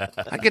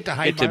 I get to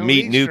hide get to my own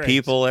meet new Easter eggs.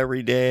 people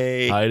every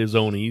day. Hide his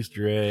own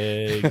Easter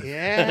egg.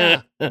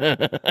 Yeah.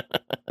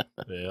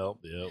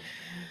 Yep.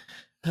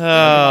 Oh,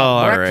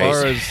 all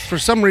Breakfast. right. For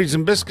some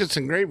reason, biscuits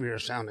and gravy are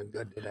sounding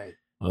good today.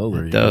 Oh,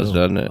 there It you does, go.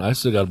 doesn't it? I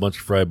still got a bunch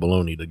of fried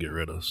bologna to get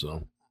rid of,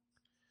 so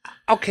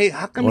Okay,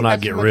 how come Well, you not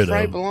got get so much rid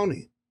fried of.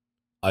 bologna?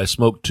 I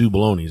smoked 2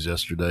 bolognas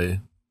yesterday.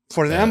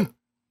 For them?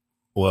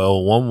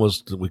 Well, one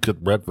was we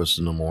cooked breakfast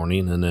in the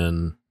morning, and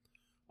then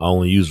I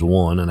only used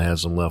one, and I had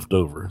some left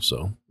over.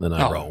 So then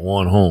I Oh. brought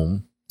one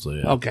home. So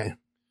yeah, Okay.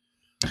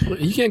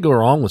 you can't go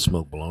wrong with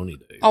smoked bologna,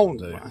 Dave. Oh,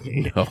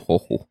 Dave.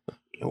 No.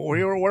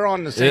 we're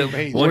on the same It-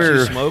 page. once you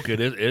We're- smoke it,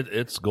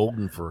 it's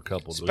golden for a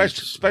couple of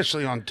weeks.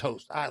 Especially on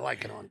toast. I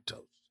like it on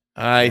toast.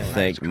 I that's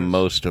think Chris.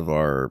 most of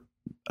our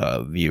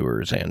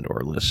viewers and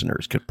or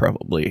listeners could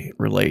probably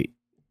relate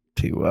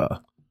to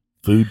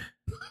Food.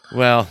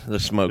 the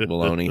smoked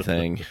bologna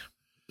thing.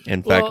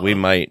 In fact, we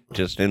might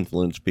just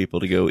influence people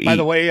to go eat. By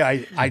the way,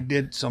 I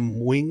did some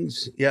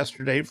wings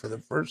yesterday for the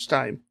first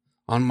time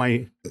on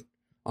my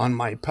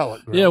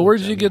pellet grill. Yeah, where'd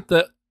which you I'm- get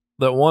that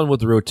one with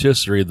the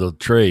rotisserie, the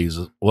trays?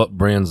 What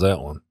brand's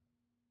that one?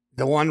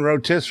 the one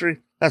rotisserie?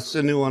 That's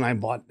the new one I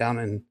bought down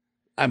in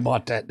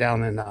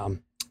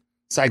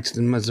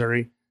Sykeston,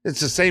 Missouri. It's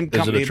the same Is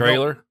company. it a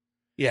trailer?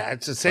 Yeah,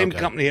 it's the same Okay.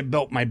 company that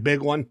built my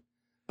big one,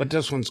 but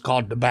this one's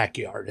called the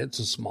Backyard. It's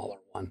a smaller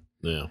one.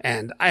 Yeah.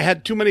 And I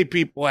had too many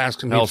people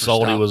asking me How for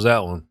salty stuff. was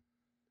that one?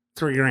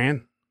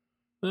 $3,000?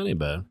 That ain't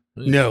bad.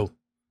 No.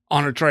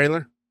 On a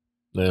trailer?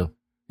 Yeah.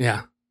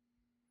 Yeah.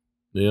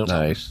 Yeah.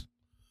 Nice.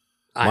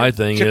 My I'm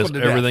thing is tickled to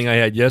death. everything I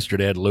had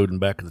yesterday I had to load in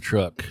back of the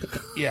truck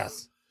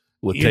Yes.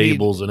 with You need-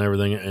 tables and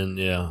everything. And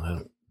yeah.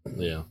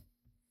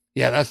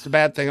 Yeah, that's the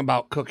bad thing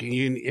about cooking.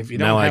 If you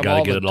don't Now I have got to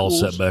all get the it all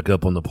tools- set back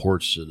up on the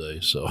porch today.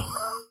 So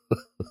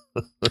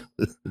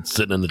it's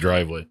sitting in the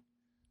driveway.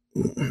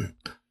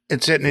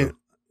 It's sitting in.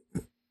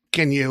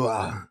 Can you?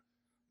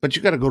 But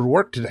you got to go to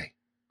work today.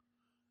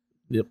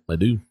 Yep, I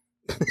do.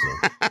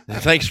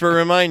 Thanks for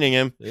reminding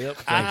him. Yep.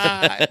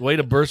 Ah, Way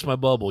to burst my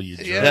bubble, you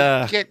jerk.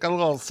 yeah, kick a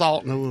little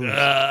salt in the wound.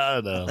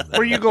 No.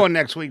 Where you going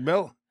next week,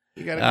 Bill?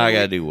 You got to. I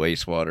got to do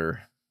wastewater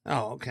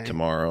Oh, okay.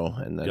 tomorrow,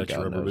 and then Got your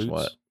God rubber knows boots?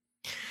 what.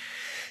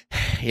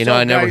 You So, know,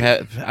 I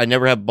guys-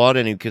 never have bought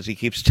any because he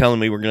keeps telling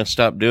me we're going to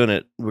stop doing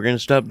it. We're going to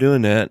stop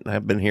doing that.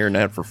 I've been hearing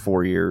that for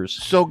 4 years.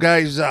 So,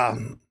 guys,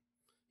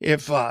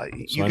 if you I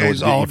know what guys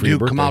to get all you for your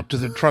do come birthday. out to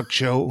the truck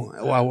show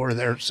while we're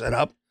there set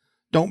up,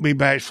 don't be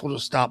bashful to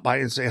stop by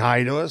and say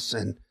hi to us.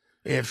 And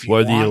if you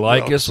Whether you want,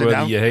 like we'll us, sit whether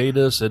down. you hate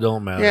us, it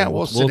don't matter. Yeah,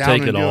 we'll sit down take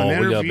and it do an all. We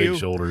got interview. big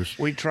shoulders.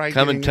 we try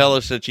Come and getting- tell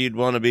us that you'd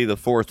want to be the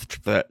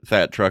 4th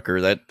fat trucker.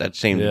 That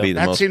seemed to Yeah. be the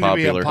That most seemed to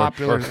be a popular.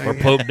 popular Or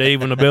thing. poke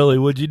Dave in the belly.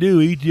 What'd you do?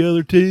 Eat the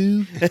other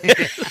two?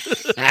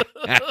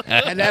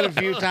 And that a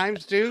few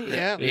times too.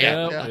 Yeah,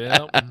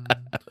 Yeah.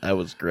 That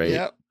was great.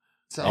 Yep.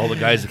 So, All the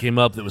guys that came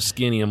up that was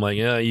skinny, I'm like,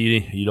 yeah,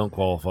 you don't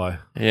qualify.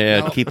 Yeah,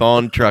 No. keep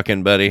on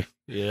trucking, buddy.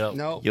 Yeah.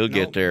 no, You'll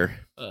get there.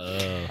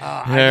 Uh,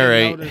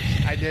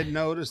 I did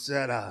notice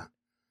that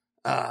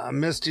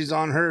Misty's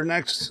on her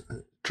next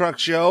truck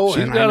show.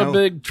 she's and got I a know,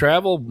 big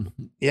travel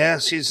yeah,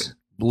 she's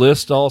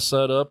list all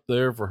set up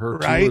there for her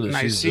right. tour that And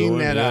I she's seen doing.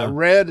 that yeah.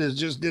 Red has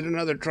just did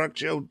another truck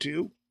show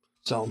too.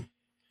 So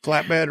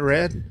Flatbed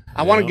Red.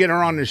 I want to Yeah. get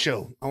her on the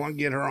show. I want to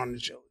get her on the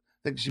show.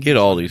 I think she'd be Get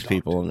all fun to these talk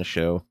people to. on the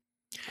show.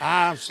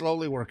 I'm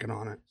slowly working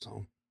on it.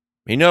 So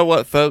You know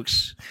what,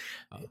 folks?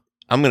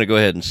 I'm going to go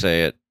ahead and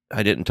say it.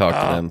 I didn't talk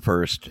to them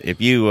first.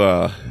 If you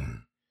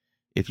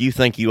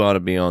think you ought to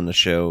be on the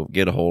show,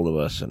 get a hold of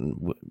us.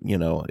 And you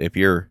know, if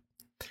you're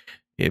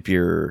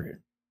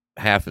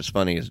half as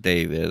funny as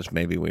Dave is,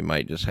 maybe we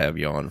might just have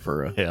you on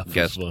for a Half as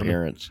guest funny.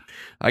 appearance.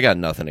 I got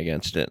nothing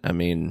against it. I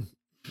mean,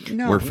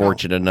 no, we're no.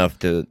 fortunate enough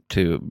to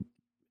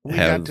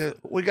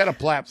we got a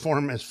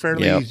platform that's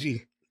fairly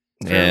easy.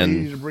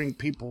 Easy to bring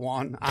people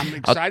on. I'm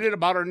excited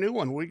about our new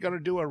one. We're going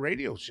to do a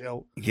radio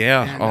show.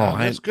 Yeah.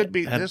 And, this could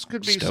be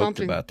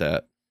something about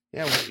that.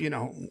 Yeah,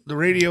 the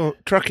Radio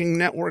Trucking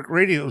Network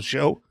radio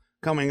show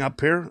coming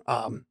up here.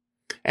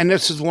 And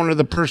this is one of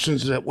the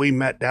persons that we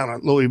met down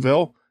at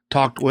Louisville,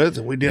 talked with,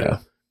 and we did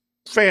a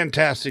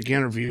fantastic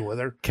interview with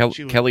her.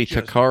 Kelly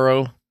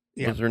Tuccaro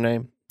was her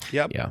name.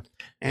 Yep. Yeah.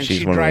 And she's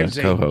she one drives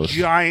of the co-hosts. a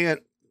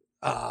giant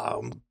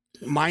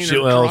minor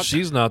truck.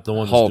 She's not the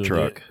one haul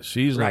truck.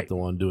 She's not the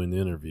one doing the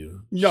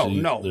interview.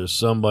 No. There's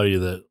somebody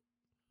that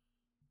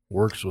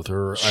works with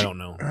her. I don't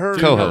know. Her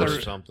co-host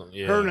or something.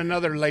 Yeah. Her and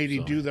another lady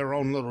do their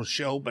own little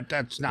show, but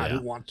that's not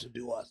who wants to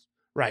do us.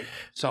 Right.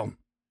 So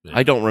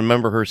I don't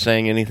remember her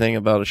saying anything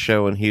about a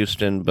show in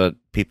Houston, but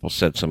people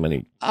said so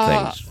many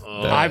things.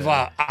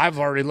 I've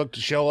already looked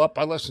the show up.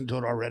 I listened to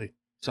it already.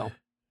 So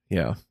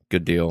yeah,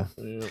 good deal.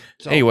 Yeah.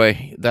 So,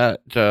 anyway,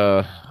 that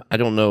I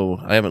don't know.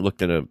 I haven't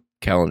looked at a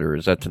calendar.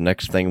 Is that the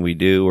next thing we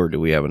do, or do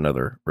we have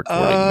another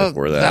recording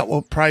before that? That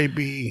will probably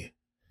be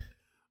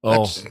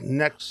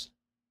next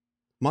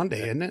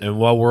Monday, isn't it? And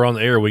while we're on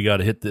the air, we got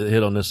to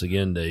hit on this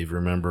again, Dave.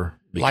 Remember,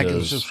 like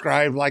and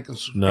subscribe.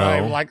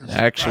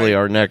 Actually,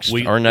 our next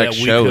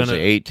show is the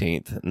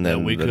 18th, and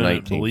then we the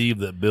couldn't 19th. Believe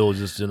that Bill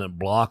just didn't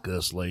block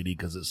us, lady,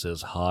 because it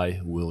says "Hi,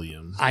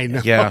 William." I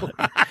know. Yeah,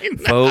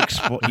 folks,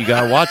 you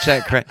gotta watch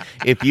that crap.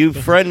 If you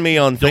friend me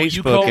on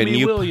Facebook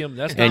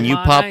and you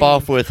pop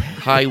off with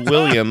 "Hi,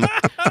 William,"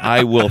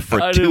 I will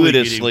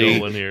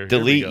fortuitously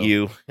delete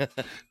you.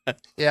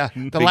 Yeah,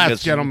 the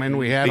last gentleman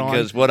we had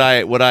because what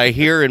I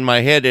hear in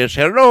my head is,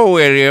 "Hello,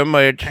 William.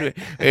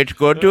 It's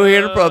good to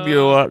hear from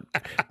you.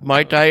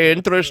 Might I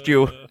interest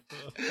you?"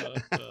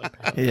 I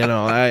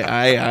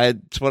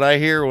it's what I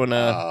hear when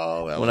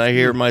I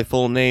hear my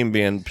full name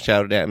being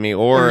shouted at me,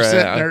 or I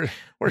have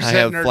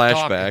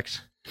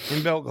flashbacks. Talking.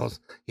 And Bill goes,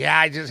 "Yeah,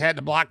 I just had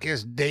to block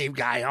this Dave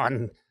guy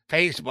on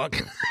Facebook."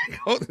 I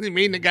go, "You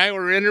mean the guy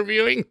we're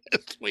interviewing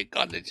this week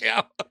on the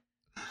show?"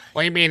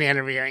 "What do you mean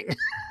interviewing?"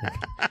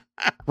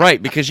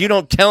 Right, because you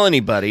don't tell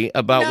anybody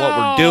about what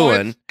we're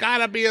doing. It's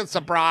gotta be a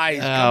surprise.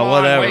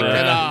 Whatever. Wake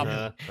it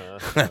up.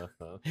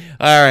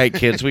 All right,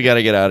 kids, we got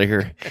to get out of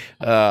here.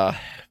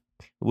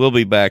 We'll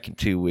be back in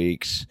 2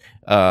 weeks.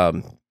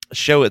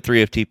 Show at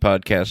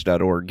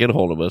 3ftpodcast.org. Get a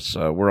hold of us.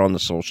 We're on the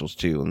socials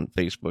too, on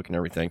Facebook and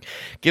everything.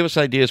 Give us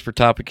ideas for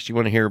topics you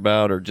want to hear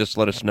about, or just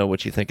let us know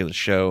what you think of the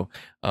show.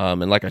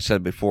 And like I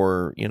said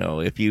before,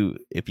 if you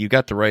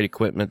got the right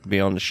equipment to be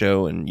on the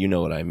show, and you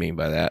know what I mean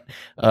by that,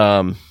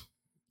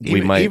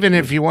 even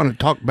if you want to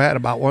talk bad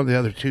about one of the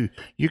other two,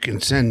 you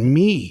can send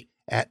me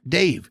at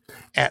Dave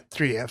at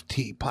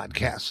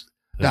 3ftpodcast.org.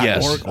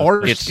 Yes,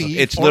 or it's Steve,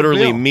 it's or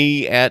literally Bill.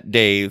 Me at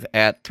Dave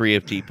at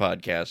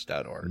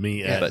 3ftpodcast.org.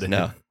 Me at but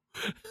no.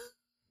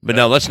 But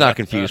no, let's not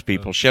confuse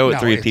people. Show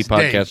at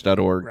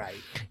 3ftpodcast.org. Right.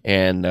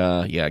 And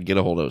get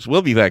a hold of us.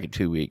 We'll be back in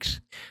 2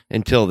 weeks.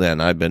 Until then,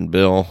 I've been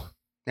Bill.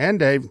 And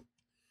Dave.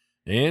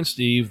 And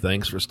Steve.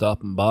 Thanks for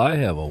stopping by.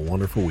 Have a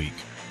wonderful week.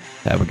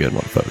 Have a good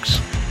one,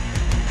 folks.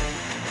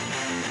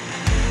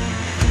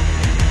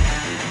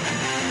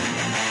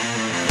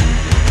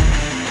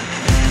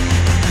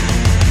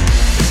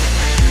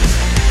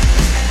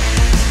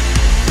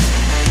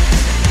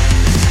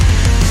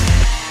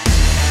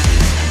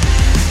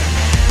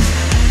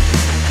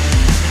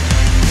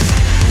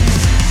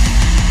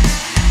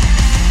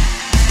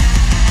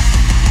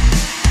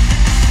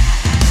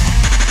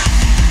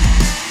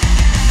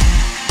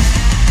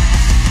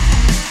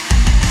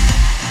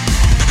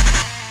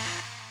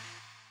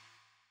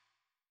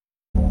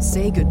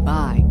 Say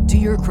goodbye to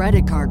your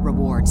credit card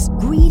rewards.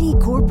 Greedy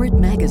corporate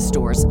mega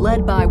stores,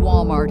 led by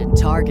Walmart and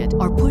Target,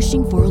 are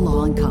pushing for a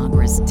law in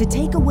Congress to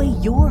take away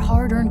your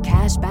hard-earned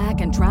cash back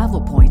and travel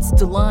points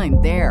to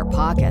line their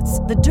pockets.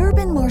 The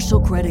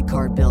Durbin-Marshall credit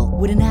card bill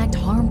would enact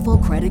harmful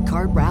credit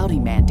card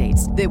routing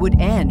mandates that would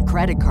end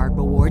credit card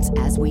rewards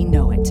as we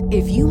know it.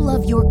 If you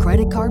love your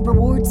credit card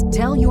rewards,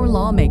 tell your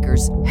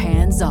lawmakers,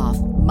 hands off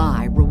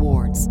my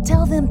rewards.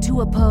 Tell them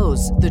to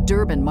oppose the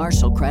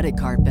Durbin-Marshall credit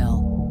card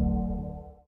bill.